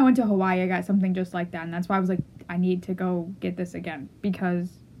 I remember when I went to Hawaii, I got something just like that, and that's why I was like, I need to go get this again, because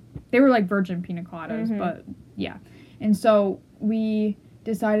they were like virgin pina coladas, but yeah. And so we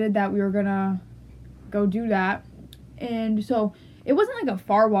decided that we were gonna go do that, and so it wasn't like a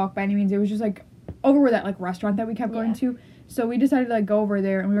far walk by any means. It was just like over where that like restaurant that we kept going to. So we decided to like go over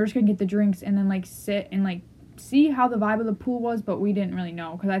there, and we were just gonna get the drinks and then like sit and like see how the vibe of the pool was, but we didn't really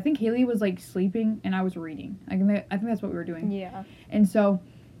know because I think Haley was like sleeping and I was reading. I think that's what we were doing. Yeah. And so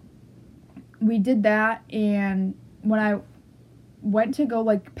we did that, and when I went to go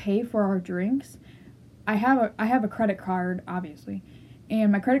like pay for our drinks, I have a credit card, obviously,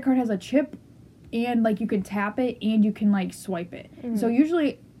 and my credit card has a chip, and like you can tap it and you can like swipe it. So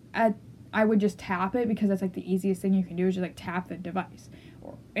usually I would just tap it because that's like the easiest thing you can do is just like tap the device.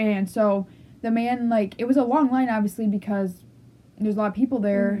 And so the man, like, it was a long line obviously because there's a lot of people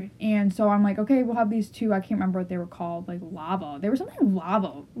there, and so I'm like, okay, we'll have these 2, I can't remember what they were called, like lava. They were something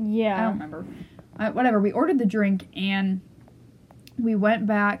lava. Yeah. I don't remember. Whatever, we ordered the drink, and we went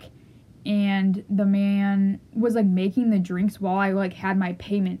back, and the man was like making the drinks while I like had my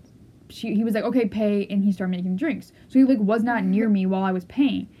payment. He was like, okay, pay, and he started making drinks. So he like was not near me while I was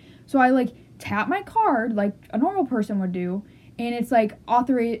paying. So I like tap my card like a normal person would do, and it's like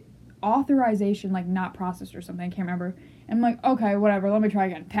authorization like not processed or something, I can't remember. And I'm like, okay, whatever, let me try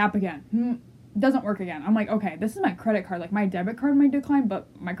again. Tap again. Doesn't work again. I'm like, okay, this is my credit card. Like, my debit card might decline, but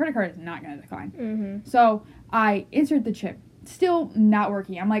my credit card is not going to decline. Mm-hmm. So I insert the chip. Still not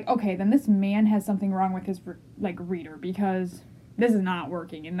working. I'm like, okay, then this man has something wrong with his, like, reader, because this is not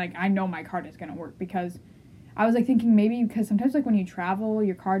working. And, like, I know my card is going to work, because I was, like, thinking maybe because sometimes, like, when you travel,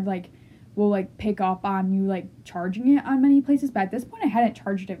 your card, like, will, like, pick up on you, like, charging it on many places. But at this point, I hadn't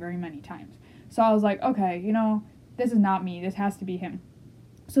charged it very many times. So I was like, okay, you know, this is not me. This has to be him.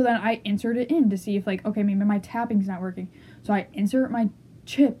 So then I insert it in to see if, like, okay, maybe my tapping's not working. So I insert my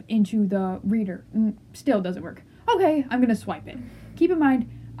chip into the reader. Still doesn't work. Okay, I'm going to swipe it. Keep in mind,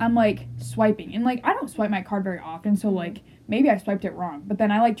 I'm, like, swiping. And, like, I don't swipe my card very often, so, like, maybe I swiped it wrong. But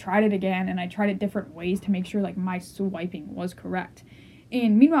then I, like, tried it again, and I tried it different ways to make sure, like, my swiping was correct.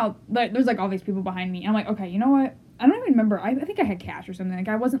 And meanwhile, there's, like, all these people behind me. I'm like, okay, you know what? I don't even remember. I think I had cash or something. Like,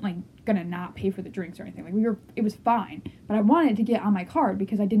 I wasn't, like, gonna not pay for the drinks or anything. Like, it was fine. But I wanted to get on my card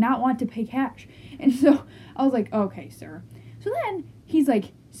because I did not want to pay cash. And so I was like, okay, sir. So then he's,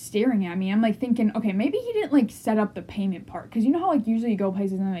 like, staring at me. I'm, like, thinking, okay, maybe he didn't, like, set up the payment part. Because you know how, like, usually you go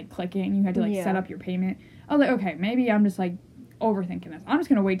places and, like, click it and you had to, like, set up your payment? I was like, okay, maybe I'm just, like, overthinking this. I'm just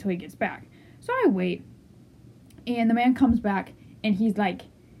gonna wait till he gets back. So I wait. And the man comes back and he's like,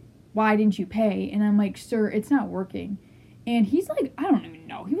 why didn't you pay? And I'm like, sir, it's not working. And he's like, I don't even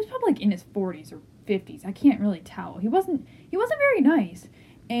know. He was probably like in his 40s or 50s. I can't really tell. He wasn't very nice.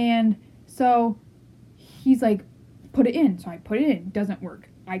 And so he's like, put it in. So I put it in. Doesn't work.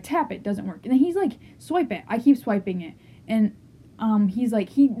 I tap it. Doesn't work. And then he's like, swipe it. I keep swiping it. And he's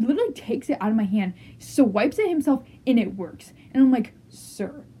like, he literally takes it out of my hand, swipes it himself, and it works. And I'm like,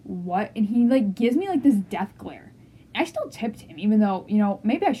 sir, what? And he like gives me like this death glare. I still tipped him, even though, you know,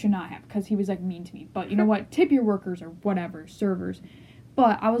 maybe I should not have, because he was, like, mean to me. But you know what? Tip your workers or whatever, servers.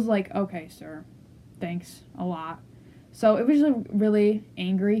 But I was like, okay, sir, thanks a lot. So it was just really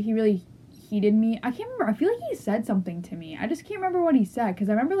angry. He really heated me. I can't remember. I feel like he said something to me. I just can't remember what he said, because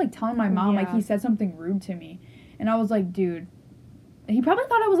I remember, like, telling my mom, like, he said something rude to me. And I was like, dude. He probably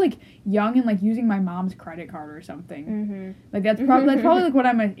thought I was, like, young and, like, using my mom's credit card or something. Mm-hmm. Like, that's probably, like, what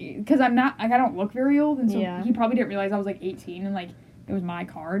I'm, because I'm not, like, I don't look very old, and so he probably didn't realize I was, like, 18, and, like, it was my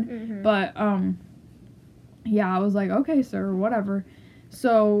card. Mm-hmm. But, yeah, I was like, okay, sir, whatever.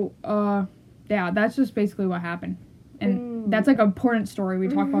 So, yeah, that's just basically what happened. And that's, like, an important story. We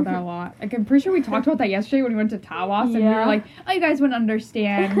talk about that a lot. Like, I'm pretty sure we talked about that yesterday when we went to Tawas, and we were like, oh, you guys wouldn't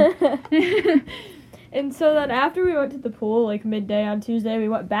understand. And so then after we went to the pool, like, midday on Tuesday, we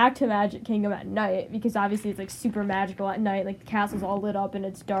went back to Magic Kingdom at night, because obviously it's, like, super magical at night. Like, the castle's all lit up and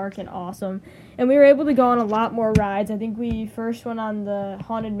it's dark and awesome. And we were able to go on a lot more rides. I think we first went on the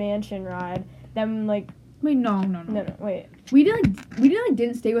Haunted Mansion ride. Then, like... Wait, no, wait. We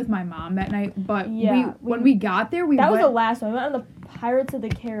didn't stay with my mom that night, but when we got there, That was the last one. We went on the Pirates of the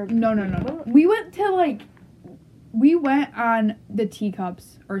Caribbean. No. We went to, like... We went on the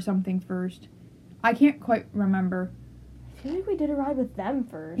Teacups or something first. I can't quite remember. I feel like we did a ride with them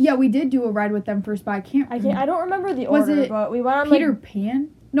first. Yeah, we did do a ride with them first, but I don't remember the order, but we went on Peter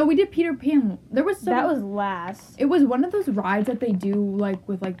Pan? No, we did Peter Pan. There was some... That was last. It was one of those rides that they do, like,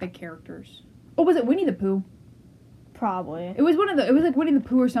 with, like, the characters. Oh, was it Winnie the Pooh? Probably. It was like Winnie the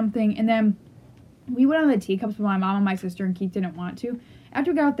Pooh or something, and then we went on the Teacups with my mom and my sister, and Keith didn't want to. After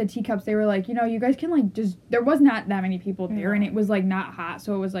we got off the Teacups, they were like, you know, you guys can, like, just... There was not that many people there, and it was, like, not hot,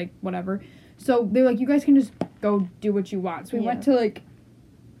 so it was, like, whatever. So they were like, you guys can just go do what you want. So we went to, like,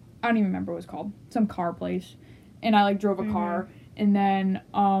 I don't even remember what it was called. Some car place. And I, like, drove a car. And then,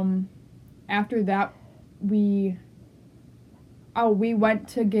 after that, we went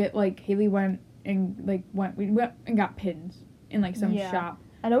to get, like, Haley we went and got pins in, like, some shop.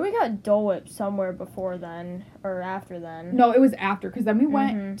 I know we got Dole Whip somewhere before then, or after then. No, it was after, because then we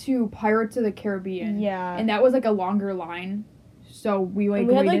went to Pirates of the Caribbean. Yeah. And that was, like, a longer line. So we, like,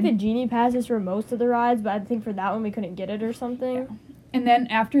 we had, like, the Genie passes for most of the rides, but I think for that one we couldn't get it or something. Yeah. And then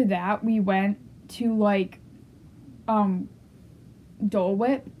after that, we went to, like, Dole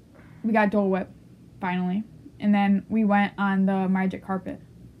Whip. We got Dole Whip, finally. And then we went on the Magic Carpet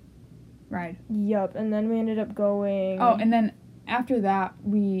ride. Yup, and then we ended up going... Oh, and then after that,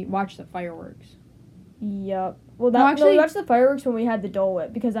 we watched the fireworks. Yup. Well, we watched the fireworks when we had the Dole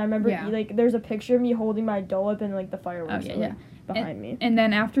Whip, because I remember, like, there's a picture of me holding my Dole Whip and, like, the fireworks behind me. And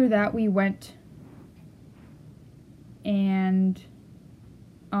then after that, we went and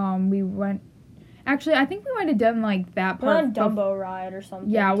we went... Actually, I think we might have done, like, that part. We went on Dumbo ride or something,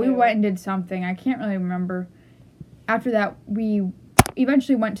 Yeah, we went and did something. I can't really remember. After that, we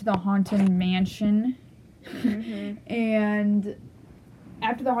eventually went to the Haunted Mansion. And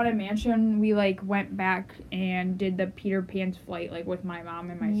after the Haunted Mansion, we, like, went back and did the Peter Pan's Flight, like, with my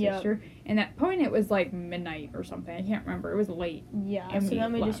mom and my sister. And at that point, it was, like, midnight or something. I can't remember. It was late. Yeah, and so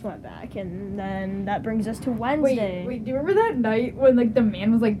then we just went back, and then that brings us to Wednesday. Wait, do you remember that night when, like, the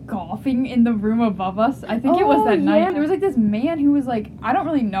man was, like, golfing in the room above us? I think it was that night. There was, like, this man who was, like, I don't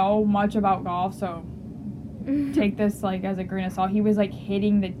really know much about golf, so take this, like, as a grain of salt. He was, like,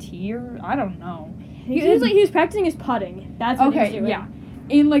 hitting the tee, or I don't know. He was practicing his putting. That's what he was doing. Yeah.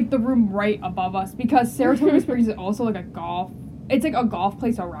 In, like, the room right above us, because Saratoga Springs is also, like, it's, like, a golf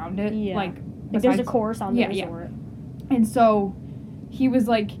place around it. Yeah. Like there's a course on the resort. Yeah. And so, he was,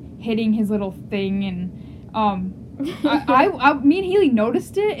 like, hitting his little thing, and, me and Haley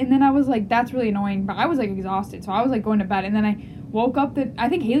noticed it, and then I was like, that's really annoying, but I was, like, exhausted, so I was, like, going to bed, and then I woke up I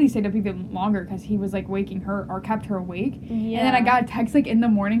think Haley stayed up even longer because he was, like, waking her, or kept her awake. Yeah. And then I got a text, like, in the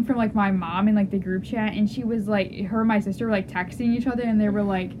morning from, like, my mom in, like, the group chat, and she was, like, her and my sister were, like, texting each other, and they were,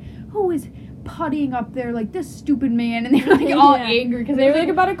 like, who is putting up there, like, this stupid man, and they were, like, all angry, because they were, like,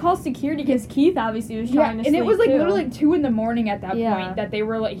 about to call security, because Keith obviously was trying to sleep, and it was, like, too. literally, like, 2 in the morning at that point, that they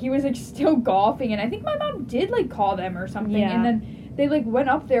were, like, he was, like, still golfing, and I think my mom did, like, call them or something, and then they, like, went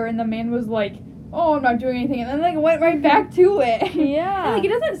up there, and the man was, like, oh, I'm not doing anything, and then, like, went right back to it. Yeah. And, like, it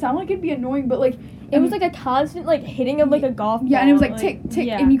doesn't sound like it'd be annoying, but, like, it was, like, a constant, like, hitting of, like, a golf ball. Yeah, and it was, like, tick, tick,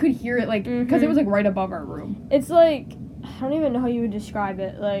 and you could hear it, like, because it was, like, right above our room. It's, like, I don't even know how you would describe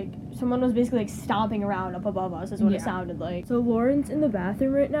it, like, someone was basically, like, stomping around up above us is what it sounded like. So Lauren's in the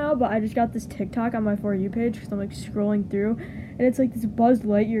bathroom right now, but I just got this TikTok on my For You page, because I'm, like, scrolling through, and it's, like, this Buzz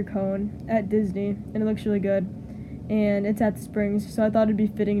Lightyear cone at Disney, and it looks really good. And it's at the Springs, so I thought it'd be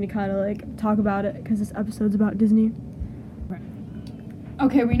fitting to kind of, like, talk about it, because this episode's about Disney.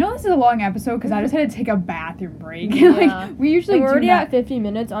 Okay, we know this is a long episode, because I just had to take a bathroom break. Like, we usually we're already at 50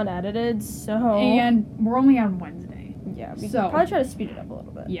 minutes unedited, so... And we're only on Wednesday. Yeah, we can probably try to speed it up a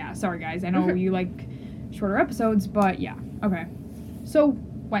little bit. Yeah, sorry, guys. I know you like shorter episodes, but yeah. Okay. So,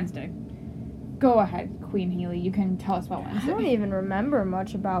 Wednesday. Go ahead, Queen Haley. You can tell us about Wednesday. I don't even remember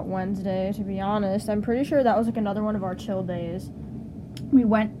much about Wednesday, to be honest. I'm pretty sure that was, like, another one of our chill days. We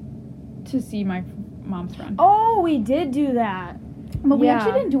went to see my mom's friend. Oh, we did do that. But we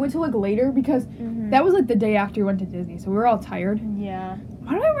actually didn't do it till, like, later, because that was, like, the day after we went to Disney, so we were all tired. Yeah.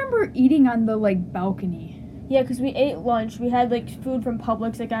 Why do I remember eating on the, like, balcony? Yeah, because we ate lunch. We had, like, food from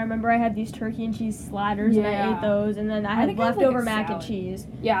Publix. Like, I remember I had these turkey and cheese sliders, and I ate those. And then I had leftover mac and cheese.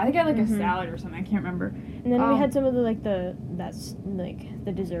 Yeah, I think I had, like, a salad or something. I can't remember. And then we had some of the, like, the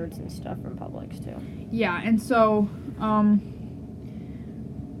desserts and stuff from Publix, too. Yeah, and so,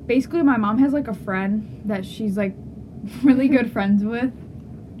 basically my mom has, like, a friend that she's, like, really good friends with.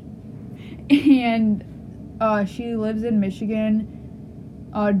 And, she lives in Michigan,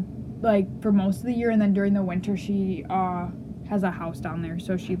 like, for most of the year, and then during the winter she has a house down there,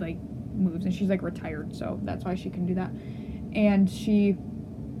 so she, like, moves, and she's, like, retired, so that's why she can do that. And she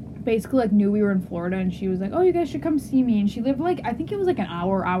basically, like, knew we were in Florida, and she was like, oh, you guys should come see me, and she lived, like, I think it was, like, an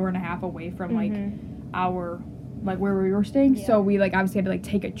hour and a half away from, like, where we were staying, so we, like, obviously had to, like,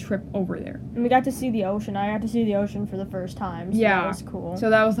 take a trip over there. And we got to see the ocean. I got to see the ocean for the first time, so that was cool.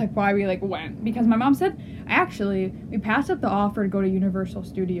 So that was, like, why we, like, went, because my mom said, actually, we passed up the offer to go to Universal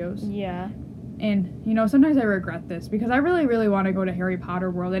Studios. Yeah. And, you know, sometimes I regret this, because I really, really want to go to Harry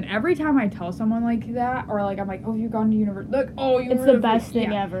Potter World, and every time I tell someone like that, or, like, I'm like, oh, you've gone to Universal, like, oh, you It's the best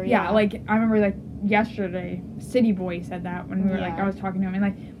thing ever, yeah, like, I remember, like, yesterday, City Boy said that when we were, like, I was talking to him, and,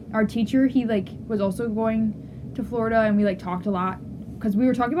 like, our teacher, he, like, was also going to Florida, and we, like, talked a lot, because we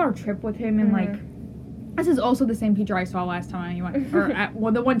were talking about our trip with him, and, like, this is also the same teacher I saw last time I went,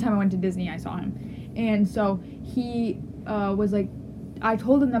 or the one time I went to Disney, I saw him, and so he was, like, I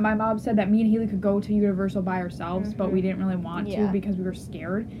told him that my mom said that me and Haley could go to Universal by ourselves, but we didn't really want to because we were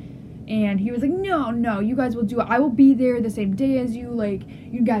scared. And he was like, no, you guys will do it. I will be there the same day as you. Like,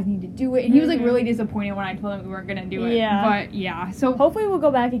 you guys need to do it. And he was, like, really disappointed when I told him we weren't going to do it. Yeah. But, yeah. So hopefully we'll go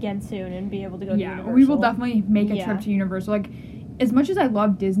back again soon and be able to go to Universal. Yeah, we will definitely make a trip to Universal. Like, as much as I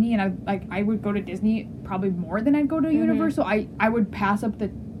love Disney, and I would go to Disney probably more than I'd go to Universal, I would pass up the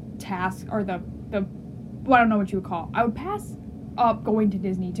task, or the well, I don't know what you would call it. I would pass up going to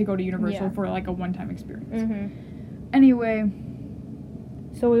Disney to go to Universal for, like, a one-time experience. Anyway,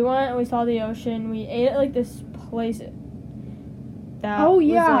 so we went and we saw the ocean. We ate at, like, this place that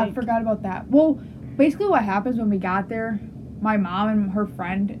I forgot about that. Well, basically what happens when we got there, my mom and her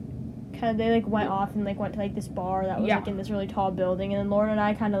friend they, like, went off and, like, went to, like, this bar that was, like, in this really tall building, and then Lauren and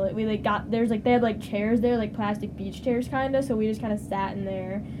I kind of, like, we, like, got, they had, like, chairs there, like, plastic beach chairs, kind of, so we just kind of sat in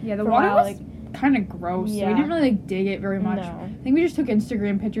there. Yeah, the water was kind of gross. So we Yeah. didn't really like dig it very much. No. I think we just took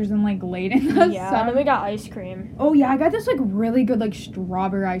Instagram pictures and like laid in the Yeah, and sun. then we got ice cream. Oh yeah, I got this like really good like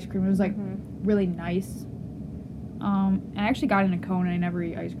strawberry ice cream. It was like Mhm. really nice. I actually got it in a cone, and I never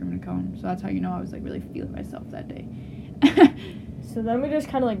eat ice cream in a cone, so that's how you know I was like really feeling myself that day. So then we just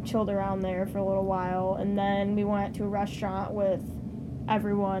kind of like chilled around there for a little while, and then we went to a restaurant with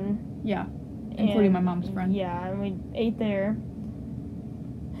everyone. Yeah, including and- my mom's friend. Yeah, and we ate there.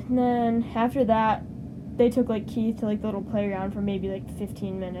 And then after that, they took like Keith to like the little playground for maybe like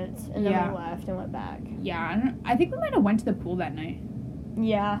 15 minutes, and then Yeah. we left and went back. Yeah, I think we might have went to the pool that night.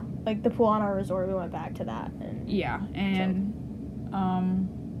 Yeah, like the pool on our resort, we went back to that. And Yeah, and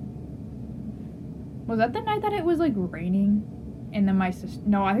was that the night that it was like raining? And then my sister.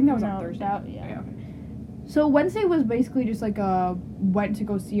 No, I think that was on No, Thursday. yeah. So Wednesday was basically just like went to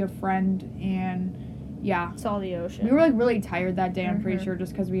go see a friend, and yeah, Saw the ocean. we were like really tired that day. I'm pretty Mhm. sure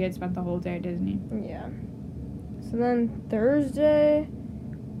just because we had spent the whole day at Disney. Yeah. So then Thursday,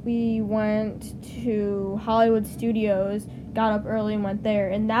 we went to Hollywood Studios, got up early and went there.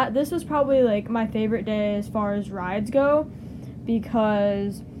 And this was probably like my favorite day as far as rides go,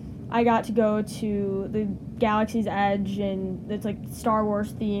 because I got to go to the Galaxy's Edge, and it's like Star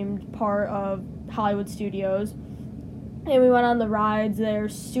Wars themed part of Hollywood Studios. And we went on the rides. They're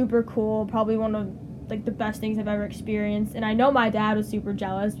super cool. Probably one of like the best things I've ever experienced. And I know my dad was super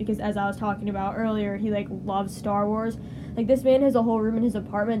jealous because, as I was talking about earlier, he like loves Star Wars. Like, this man has a whole room in his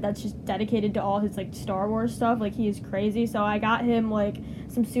apartment that's just dedicated to all his like Star Wars stuff. Like, he is crazy. So I got him like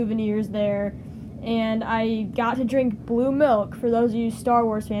some souvenirs there, and I got to drink blue milk. For those of you Star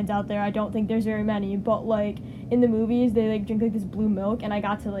Wars fans out there, I don't think there's very many, but like in the movies they like drink like this blue milk, and I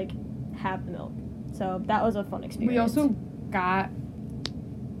got to like have the milk. So that was a fun experience. We also got.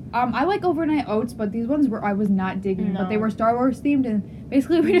 I like overnight oats, but these ones I was not digging. But they No. were Star Wars themed, and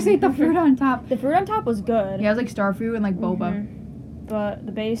basically we just ate the fruit on top. the fruit on top was good. Yeah, it was like star fruit and like boba. Mhm. But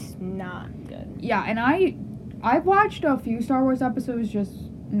the base not good. Yeah, and I've watched a few Star Wars episodes, just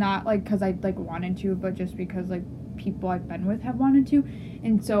not like because I like wanted to, but just because like people I've been with have wanted to,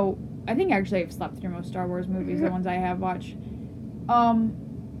 and so I think actually I've slept through most Star Wars movies, the ones I have watched.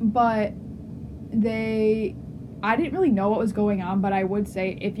 But I didn't really know what was going on, but I would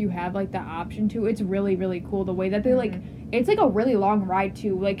say if you have like the option to, it's really really cool the way that they like. It's like a really long ride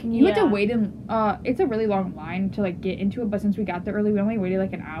too. Like you had to Yeah. wait in. It's a really long line to like get into it. But since we got there early, we only waited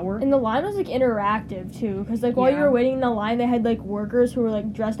like an hour. And the line was like interactive too, because like while you Yeah. were waiting in the line, they had like workers who were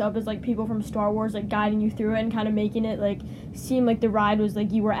like dressed up as like people from Star Wars, like guiding you through it and kind of making it like seem like the ride was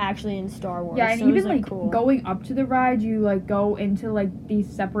like you were actually in Star Wars. Yeah, and so it was, even like cool. going up to the ride, you like go into like these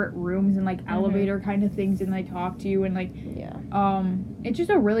separate rooms and like elevator kind of things, and they talk to you, and like Yeah. it's just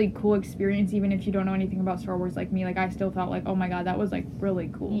a really cool experience. Even if you don't know anything about Star Wars like me, like I still thought like, oh my god, that was like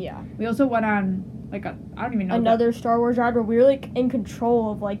really cool. Yeah. We also went on like I don't even know Another Star Wars ride where we were like in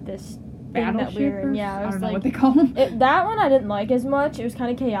control of like this thing that battleship. we were in. or Yeah, I it was don't know like what they call them. that one I didn't like as much. It was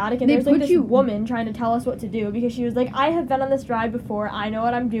kind of chaotic, and They there's like put this you- woman trying to tell us what to do because she was like, "I have been on this ride before. I know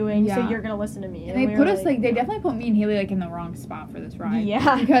what I'm doing, so Yeah. you're gonna listen to me." And they we put were us like they definitely put me and Haley like in the wrong spot for this ride.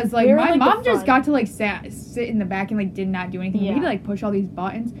 Yeah. Because like We were, my like, the mom just front. got to like sit in the back and like did not do anything. We had to Yeah. like push all these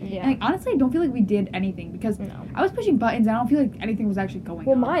buttons. Yeah. And like honestly, I don't feel like we did anything because No. I was pushing buttons. And I don't feel like anything was actually going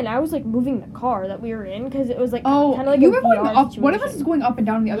Well, on. mine, I was like moving the car that we were in because it was like Oh, kind of like you a were going VR up. One of us situation. was going up and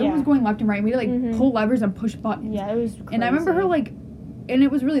down, and the other one Yeah. was going left and right. And we had to like Mhm. pull levers and push buttons. Yeah, it was crazy. And I remember her like, and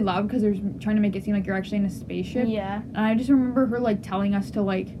it was really loud because they're trying to make it seem like you're actually in a spaceship. Yeah. And I just remember her like telling us to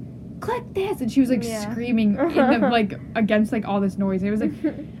like click this, and she was like Yeah. screaming in the, like against like all this noise. And it was like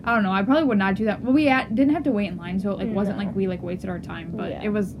I don't know. I probably would not do that. Well, we didn't have to wait in line, so it like wasn't No. like we like wasted our time. But Yeah. it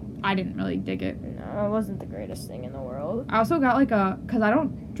was. I didn't really dig it. No, it wasn't the greatest thing in the world. I also got like because I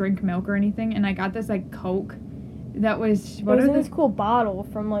don't drink milk or anything, and I got this like Coke that was It was in are this the cool bottle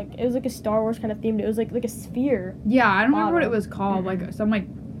from like it was like a Star Wars kind of themed. It was like a sphere. yeah, I don't remember what it bottle. was called. Like some like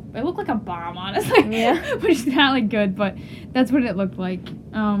it looked like a bomb, honestly. Yeah. Which is not like good, but that's what it looked like.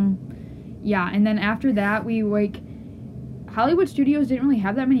 Yeah, and then after that we like Hollywood Studios didn't really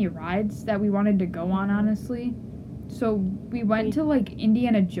have that many rides that we wanted to go on, honestly. So we went to like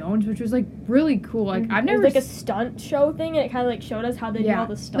Indiana Jones, which was like really cool. Like I've never It was like a stunt show thing, and it kind of like showed us how they do all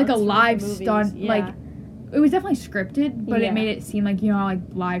the stunts. like a from the live movies. stunt. Yeah. Like it was definitely scripted, but Yeah. it made it seem like you know like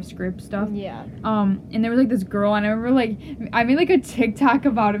live script stuff. Yeah. And there was like this girl, and I remember like I made like a TikTok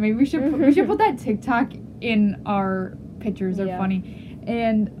about it. Maybe we should we should put that TikTok in our pictures. They're Yeah. funny,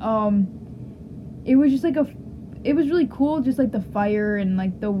 and it was just like it was really cool, just like the fire and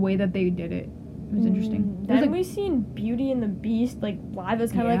like the way that they did it. It was interesting. It was Then like, we seen Beauty and the Beast like live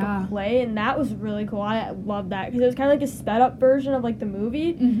as kind of like Yeah. a play, and that was really cool. I loved that because it was kind of like a sped up version of like the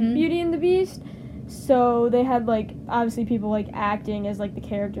movie Mhm. Beauty and the Beast. So they had like obviously people like acting as like the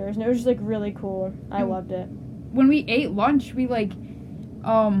characters, and it was just like really cool. I And loved it. when we ate lunch, we like,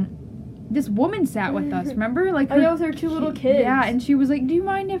 this woman sat with us. Remember, like, Oh yeah, with her two little kids. Yeah, and she was like, "Do you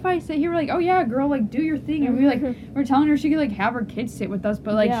mind if I sit here?" We're like, "Oh yeah, girl, like do your thing." And we like we're telling her she could like have her kids sit with us,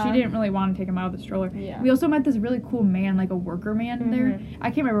 but like Yeah. she didn't really want to take them out of the stroller. Yeah. We also met this really cool man, like a worker man there. I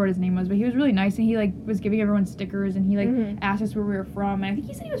can't remember what his name was, but he was really nice, and he like was giving everyone stickers, and he like Mhm. asked us where we were from, and I think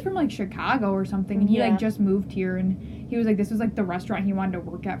he said he was from like Chicago or something, and he Yeah. like just moved here, and he was like this was like the restaurant he wanted to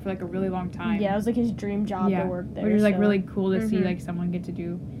work at for like a really long time. Yeah, it was like his dream job Yeah, to work there. which was like so. really cool to see Mhm. like someone get to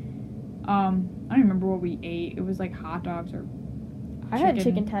do. I don't remember what we ate. It was like hot dogs or I had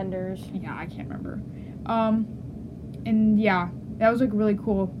chicken tenders. yeah, I can't remember. And yeah, that was like really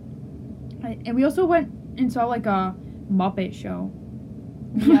cool. And we also went and saw like a Muppet show.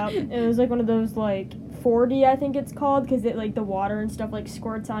 Yep, it was like one of those like 4D, I think it's called, because it like the water and stuff like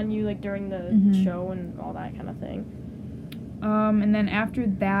squirts on you like during the Mhm. show and all that kind of thing. And then after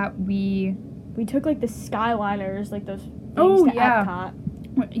that we took like the Skyliners, like those things Oh, to yeah.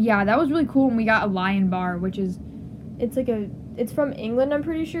 Epcot. yeah, that was really cool, and we got a Lion Bar, which is It's from England, I'm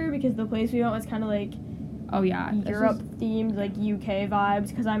pretty sure, because the place we went was kind of like oh yeah, this Europe was- themed, like UK vibes.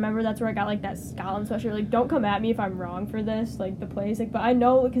 Because I remember that's where I got like that Scotland sweatshirt. Like, don't come at me if I'm wrong for this, like the place. Like, but I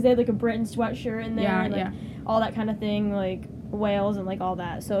know because they had like a Britain sweatshirt in there, yeah, and, like, yeah. all that kind of thing, like Wales and like all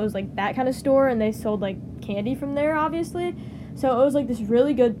that. So it was like that kind of store, and they sold like candy from there, obviously. So it was like this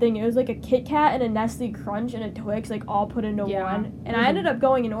really good thing. It was like a Kit Kat and a Nestle Crunch and a Twix, like all put into Yeah. one. And I ended up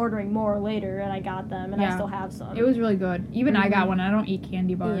going and ordering more later, and I got them, and I Yeah. still have some. It was really good. Even I got Mhm. one. I don't eat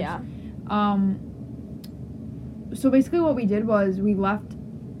candy bars. Yeah. So basically what we did was we left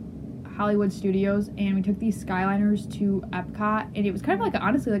Hollywood Studios and we took these Skyliners to Epcot, and it was kind of like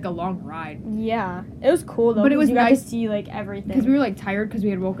honestly like a long ride Yeah. It was cool though. But it 'cause was you got nice to see like everything. because we were like tired because we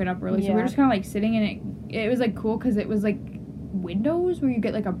had woken up early, so we were Yeah. just kind of like sitting, and it was like cool because it was like windows where you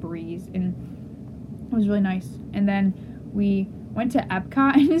get like a breeze, and it was really nice. And then we went to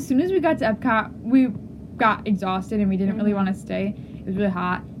Epcot, and as soon as we got to Epcot, we got exhausted and we didn't really Mhm. want to stay. It was really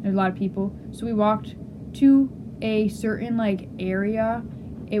hot. There was a lot of people, so we walked to a certain like area.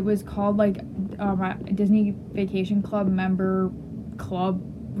 It was called like a Disney Vacation Club member club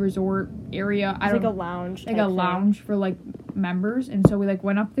resort area. It's like a lounge. like type a thing. lounge for like members, and so we like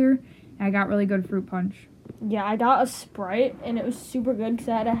went up there, and I got really good fruit punch. Yeah, I got a Sprite, and it was super good because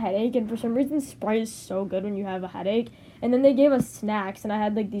I had a headache, and for some reason Sprite is so good when you have a headache. And then they gave us snacks, and I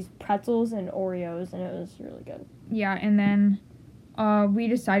had like these pretzels and Oreos, and it was really good. Yeah, and then we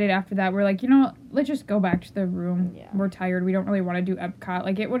decided after that, we're like, you know, let's just go back to the room. Yeah. We're tired. We don't really want to do Epcot.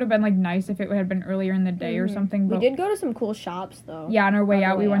 Like, it would have been like nice if it had been earlier in the day or Mhm. something. We But did go to some cool shops though. yeah, on our way On the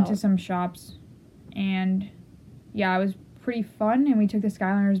out, we way went to out. some shops, and yeah, it was pretty fun. And we took the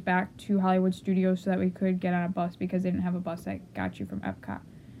Skyliners back to Hollywood Studios so that we could get on a bus because they didn't have a bus that got you from Epcot.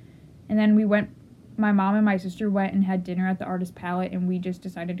 And then we went. My mom and my sister went and had dinner at the Artist Palette, and we just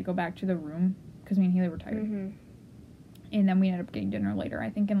decided to go back to the room because me and Haley were tired. Mm-hmm. And then we ended up getting dinner later, I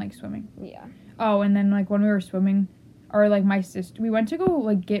think, and like swimming. Yeah. Oh, and then like when we were swimming, or like my sister, we went to go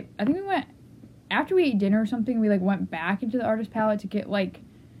like get. I think we went after we ate dinner or something. We like went back into the Artist Palette to get like.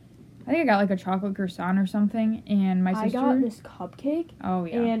 I think I got like a chocolate croissant or something, and my sister. I got this cupcake Oh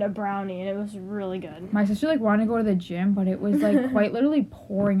yeah. and a brownie, and it was really good. My sister like wanted to go to the gym, but it was like quite literally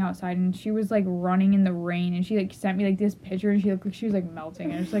pouring outside, and she was like running in the rain, and she like sent me like this picture, and she looked like she was like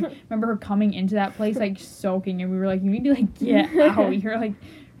melting. And I just like remember her coming into that place like soaking, and we were like, you need to like get out, you're like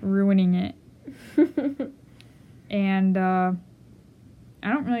ruining it. And I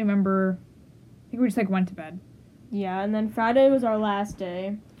don't really remember. I think we just like went to bed. Yeah, and then Friday was our last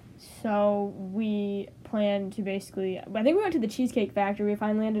day. So we planned to basically, I think we went to the Cheesecake Factory. We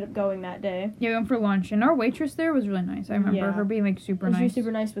finally ended up going that day. Yeah, we went for lunch, and our waitress there was really nice. I remember Yeah. her being like super She was nice.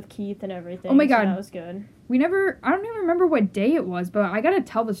 super nice with Keith and everything. Oh my so God. that was good. I don't even remember what day it was, but I gotta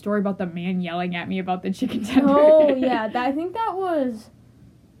tell the story about the man yelling at me about the chicken tender. Oh yeah, I think that was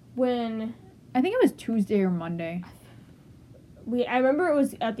when I think it was Tuesday or Monday. I remember it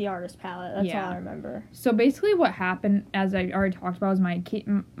was at the Artist Palette. That's Yeah. all I remember. So basically what happened, as I already talked about, is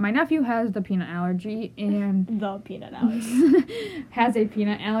my nephew has the peanut allergy, and The peanut allergy. has a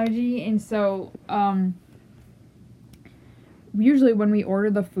peanut allergy, and so usually when we order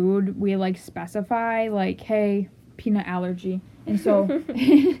the food, we like specify like, hey, peanut allergy. And so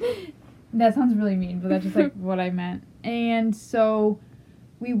that sounds really mean, but that's just like what I meant. And so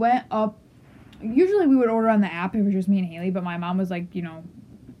we went up. Usually we would order on the app. It was just me and Haley, but my mom was like, you know,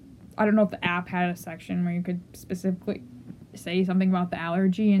 I don't know if the app had a section where you could specifically say something about the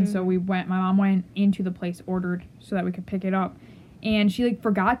allergy, and so my mom went into the place, ordered so that we could pick it up, and she like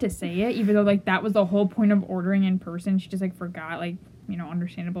forgot to say it, even though like that was the whole point of ordering in person. She just like forgot, like, you know,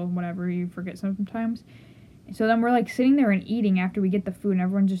 understandable, whatever, you forget sometimes. So then we're like sitting there and eating after we get the food, and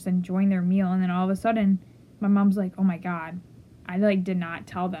everyone's just enjoying their meal, and then all of a sudden my mom's like, oh my god, I like did not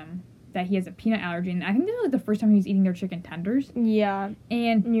tell them that he has a peanut allergy, and I think this was like the first time he was eating their chicken tenders. Yeah.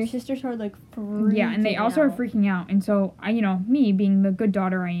 And your sister started like freaking yeah, and they all started freaking out. And so I, you know, me being the good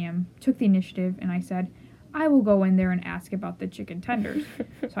daughter I am, took the initiative, and I said, I will go in there and ask about the chicken tenders.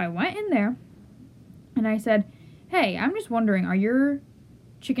 So I went in there and I said, hey, I'm just wondering, are your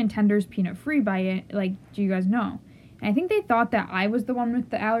chicken tenders peanut free by it? Like, do you guys know? And I think they thought that I was the one with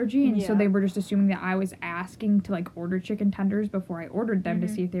the allergy, and so they were just assuming that I was asking to, like, order chicken tenders before I ordered them to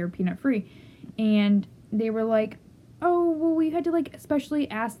see if they were peanut free. And they were like, oh, well, we had to, like, especially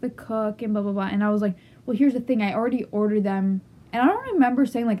ask the cook and blah, blah, blah. And I was like, well, here's the thing. I already ordered them. And I don't remember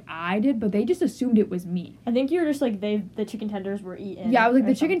saying, like, I did, but they just assumed it was me. I think you were just, like, the chicken tenders were eaten. Yeah, I was like,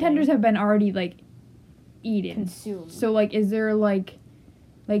 the chicken tenders have been already, like, eaten. Consumed. So, like, is there, like,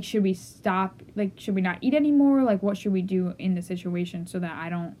 should we stop, like, should we not eat anymore? Like, what should we do in the situation so that I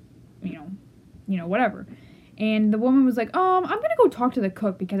don't, you know, whatever. And the woman was like, I'm going to go talk to the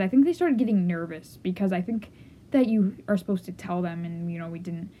cook, because I think they started getting nervous, because I think that you are supposed to tell them, and, you know, we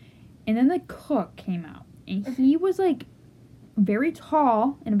didn't. And then the cook came out, and he was, like, very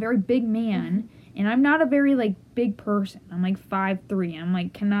tall and a very big man, and I'm not a very, like, big person. I'm, like, 5'3", and I'm,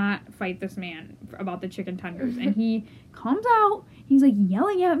 like, cannot fight this man about the chicken tenders. And he comes out, he's, like,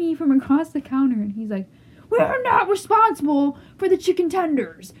 yelling at me from across the counter, and he's like, we're not responsible for the chicken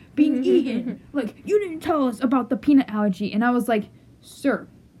tenders being eaten. Like, you didn't tell us about the peanut allergy. And I was like, sir,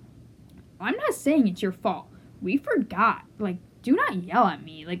 I'm not saying it's your fault. We forgot. Like, do not yell at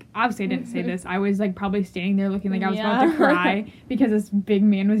me. Like, obviously I didn't say this. I was, like, probably standing there looking like I was about to cry because this big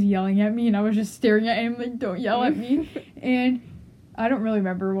man was yelling at me, and I was just staring at him like, don't yell at me. And I don't really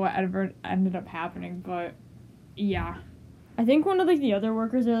remember what ever ended up happening, but yeah. I think one of, like, the other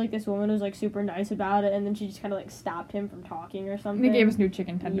workers there, like, this woman was, like, super nice about it, and then she just kind of, like, stopped him from talking or something. They gave us new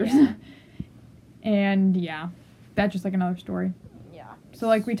chicken tenders. Yeah. And, yeah, that's just, like, another story. Yeah. So,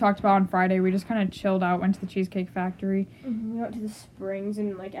 like we talked about on Friday, we just kind of chilled out, went to the Cheesecake Factory. We went to the Springs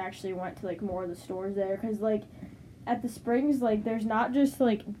and, like, actually went to, like, more of the stores there, because, like, at the Springs, like, there's not just,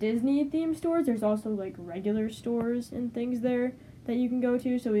 like, Disney-themed stores, there's also, like, regular stores and things there that you can go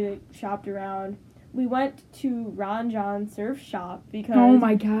to, so we, like, shopped around. We went to Ron Jon Surf Shop because oh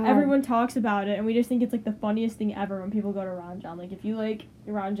my God, everyone talks about it, and we just think it's, like, the funniest thing ever when people go to Ron Jon. Like, if you like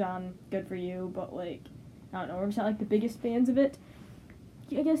Ron Jon, good for you, but, like, I don't know, we're just not, like, the biggest fans of it,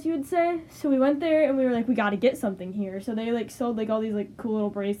 I guess you would say. So we went there, and we were like, we gotta get something here. So they, like, sold, like, all these, like, cool little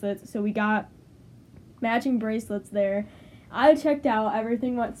bracelets, so we got matching bracelets there. I checked out,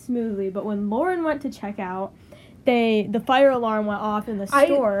 everything went smoothly, but when Lauren went to check out, the fire alarm went off in the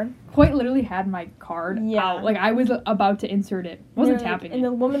store. I quite literally had my card out. Like, I was about to insert it. Wasn't tapping it. And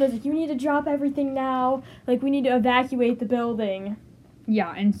the woman was like, you need to drop everything now. Like, we need to evacuate the building.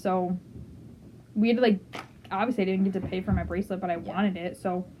 Yeah, and so we had to, like, obviously I didn't get to pay for my bracelet, but I wanted it,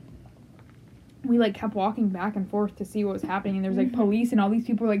 so we, like, kept walking back and forth to see what was happening, and there was, like, police, and all these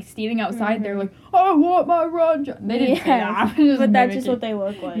people were, like, standing outside there, like, I want my Ron Jon. They didn't say that. But that's just what they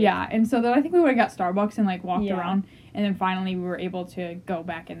look like. Yeah, and so then I think we would have got Starbucks and, like, walked around, and then finally we were able to go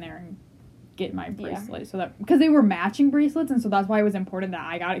back in there and get my bracelet, so that, because they were matching bracelets, and so that's why it was important that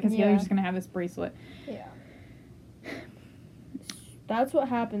I got it, because Haley was just going to have this bracelet. Yeah. That's what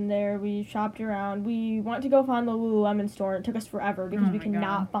happened there. We shopped around. We went to go find the Lululemon store, and it took us forever because we could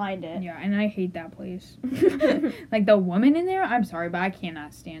not find it. Yeah, and I hate that place. Like, the woman in there, I'm sorry, but I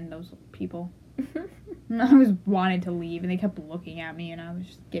cannot stand those people. I was wanted to leave, and they kept looking at me, and I was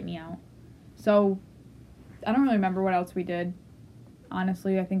just, get me out. So, I don't really remember what else we did.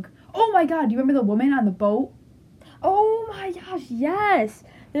 Honestly, I think, oh my God, do you remember the woman on the boat? Oh my gosh, yes!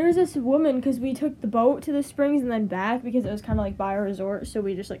 There was this woman, because we took the boat to the Springs and then back, because it was kind of, like, by a resort, so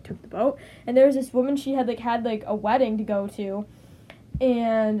we just, like, took the boat. And there was this woman, she had a wedding to go to,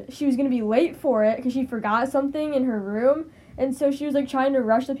 and she was going to be late for it, because she forgot something in her room, and so she was, like, trying to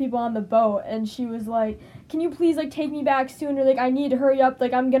rush the people on the boat, and she was like, can you please, like, take me back sooner, like, I need to hurry up,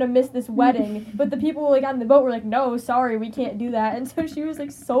 like, I'm going to miss this wedding. But the people, like, on the boat were like, no, sorry, we can't do that. And so she was,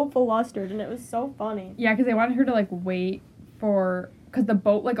 like, so flustered, and it was so funny. Yeah, because they wanted her to, like, wait for, because the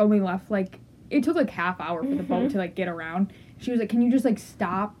boat, like, only left, like, it took, like, half hour for the boat to, like, get around. She was like, can you just, like,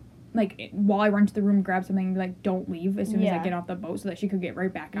 stop, like, while I run to the room, grab something, like, don't leave as soon as I get off the boat, so that she could get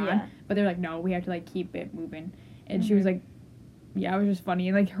right back on. But they're like, no, we have to, like, keep it moving. And she was like, yeah, it was just funny.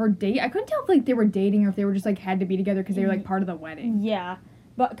 And, like, her date, I couldn't tell if, like, they were dating or if they were just, like, had to be together because they were, like, part of the wedding. Yeah.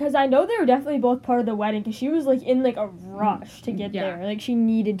 But, because I know they were definitely both part of the wedding, because she was, like, in, like, a rush to get there. Like, she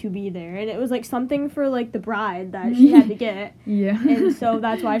needed to be there. And it was, like, something for, like, the bride that she had to get. Yeah. And so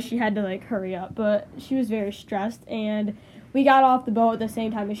that's why she had to, like, hurry up. But she was very stressed, and we got off the boat at the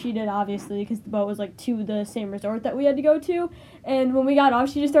same time as she did, obviously, because the boat was, like, to the same resort that we had to go to. And when we got off,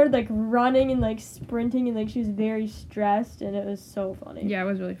 she just started, like, running and, like, sprinting, and, like, she was very stressed, and it was so funny. Yeah, it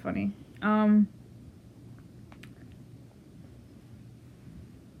was really funny.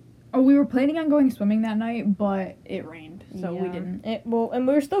 We were planning on going swimming that night, but it rained, so we didn't. And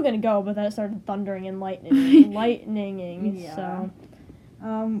we were still gonna go, but then it started thundering and lightninging. Yeah. So.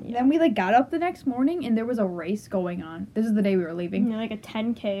 Then we, like, got up the next morning, and there was a race going on. This is the day we were leaving. Yeah, like a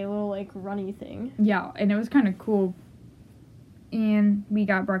 10K little, like, runny thing. Yeah, and it was kind of cool. And we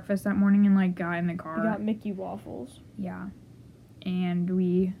got breakfast that morning and, like, got in the car. We got Mickey waffles. Yeah. And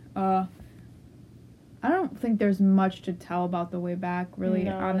we, I don't think there's much to tell about the way back, really.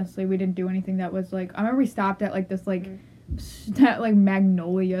 No. Honestly, we didn't do anything that was, like, I remember we stopped at, like, this, like, that, like,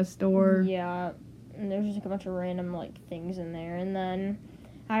 Magnolia store. Yeah, and there's just, like, a bunch of random, like, things in there. And then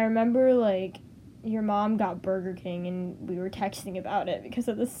I remember, like, your mom got Burger King, and we were texting about it because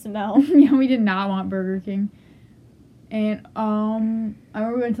of the smell. Yeah, we did not want Burger King. And, I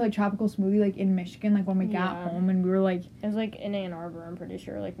remember we went to, like, Tropical Smoothie, like, in Michigan, like, when we got home, and we were, like... It was, like, in Ann Arbor, I'm pretty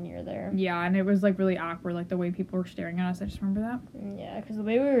sure, like, near there. Yeah, and it was, like, really awkward, like, the way people were staring at us. I just remember that. Yeah, because the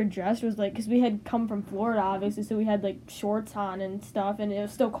way we were dressed was, like, because we had come from Florida, obviously, so we had, like, shorts on and stuff, and it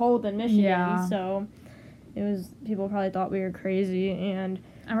was still cold in Michigan, so it was... People probably thought we were crazy, and...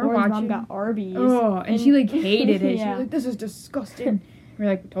 I remember watching... mom got Arby's. Oh, and she, like, hated it. Yeah. She was like, this is disgusting. We're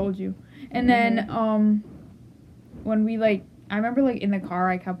like, we told you. And then, when we, like... I remember, like, in the car,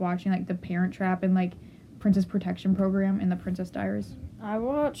 I kept watching, like, The Parent Trap and, like, Princess Protection Program and The Princess Diaries. I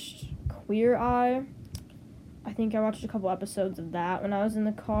watched Queer Eye. I think I watched a couple episodes of that when I was in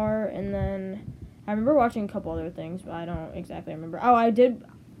the car, and then I remember watching a couple other things, but I don't exactly remember. Oh, I did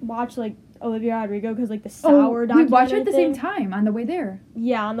watch, like, Olivia Rodrigo, because, like, the Sour documentary. We watched it at the same time on the way there.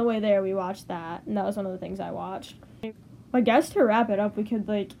 Yeah, on the way there we watched that, and that was one of the things I watched. I guess to wrap it up, we could,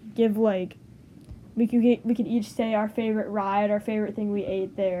 like, give, like, we could each say our favorite ride, our favorite thing we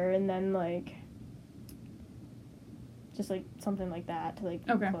ate there, and then, like, just, like, something like that to, like,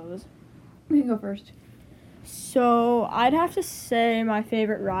 close. We can go first. So, I'd have to say my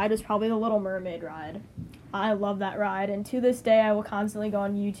favorite ride is probably the Little Mermaid ride. I love that ride, and to this day, I will constantly go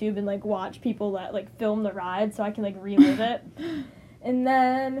on YouTube and, like, watch people that, like, film the ride so I can, like, relive it. And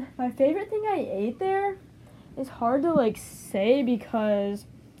then, my favorite thing I ate there is hard to, like, say because...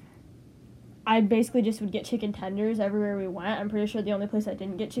 I basically just would get chicken tenders everywhere we went. I'm pretty sure the only place I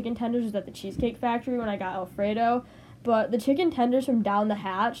didn't get chicken tenders was at the Cheesecake Factory when I got Alfredo. But the chicken tenders from Down the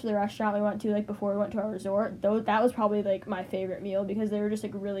Hatch, the restaurant we went to, like, before we went to our resort, that was probably, like, my favorite meal because they were just,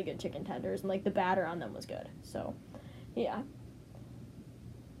 like, really good chicken tenders and, like, the batter on them was good. So, yeah.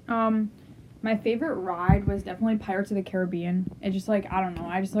 My favorite ride was definitely Pirates of the Caribbean. It just, like, I don't know.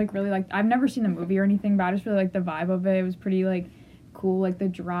 I just, like, really liked... I've never seen the movie or anything, but I just really liked the vibe of it. It was pretty, like... cool, like the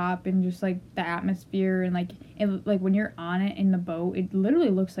drop and just like the atmosphere and like it, like when you're on it in the boat, it literally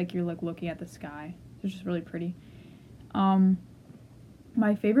looks like you're like looking at the sky. It's just really pretty.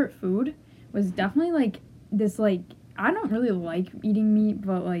 My favorite food was definitely like this, like, I don't really like eating meat,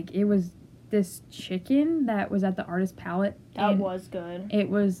 but like it was this chicken that was at the Artist Palette. That was good. It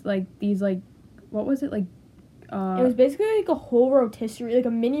was like these, like, what was it, like, it was basically like a whole rotisserie, like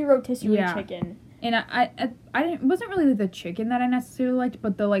a mini rotisserie chicken. And I didn't, it wasn't really the chicken that I necessarily liked,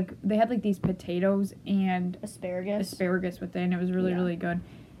 but the, like, they had, like, these potatoes and... Asparagus with it, and it was really, really good.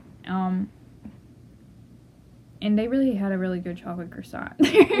 And they really had a really good chocolate croissant.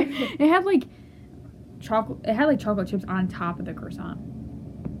 It had, like, chocolate chips on top of the croissant.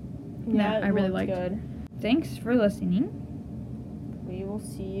 Yeah, I really liked. Good. Thanks for listening. We will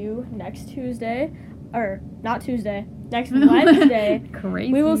see you next Tuesday. Or, not Tuesday. Next Wednesday.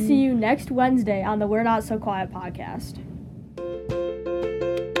 Crazy. We will see you next Wednesday on the We're Not So Quiet podcast.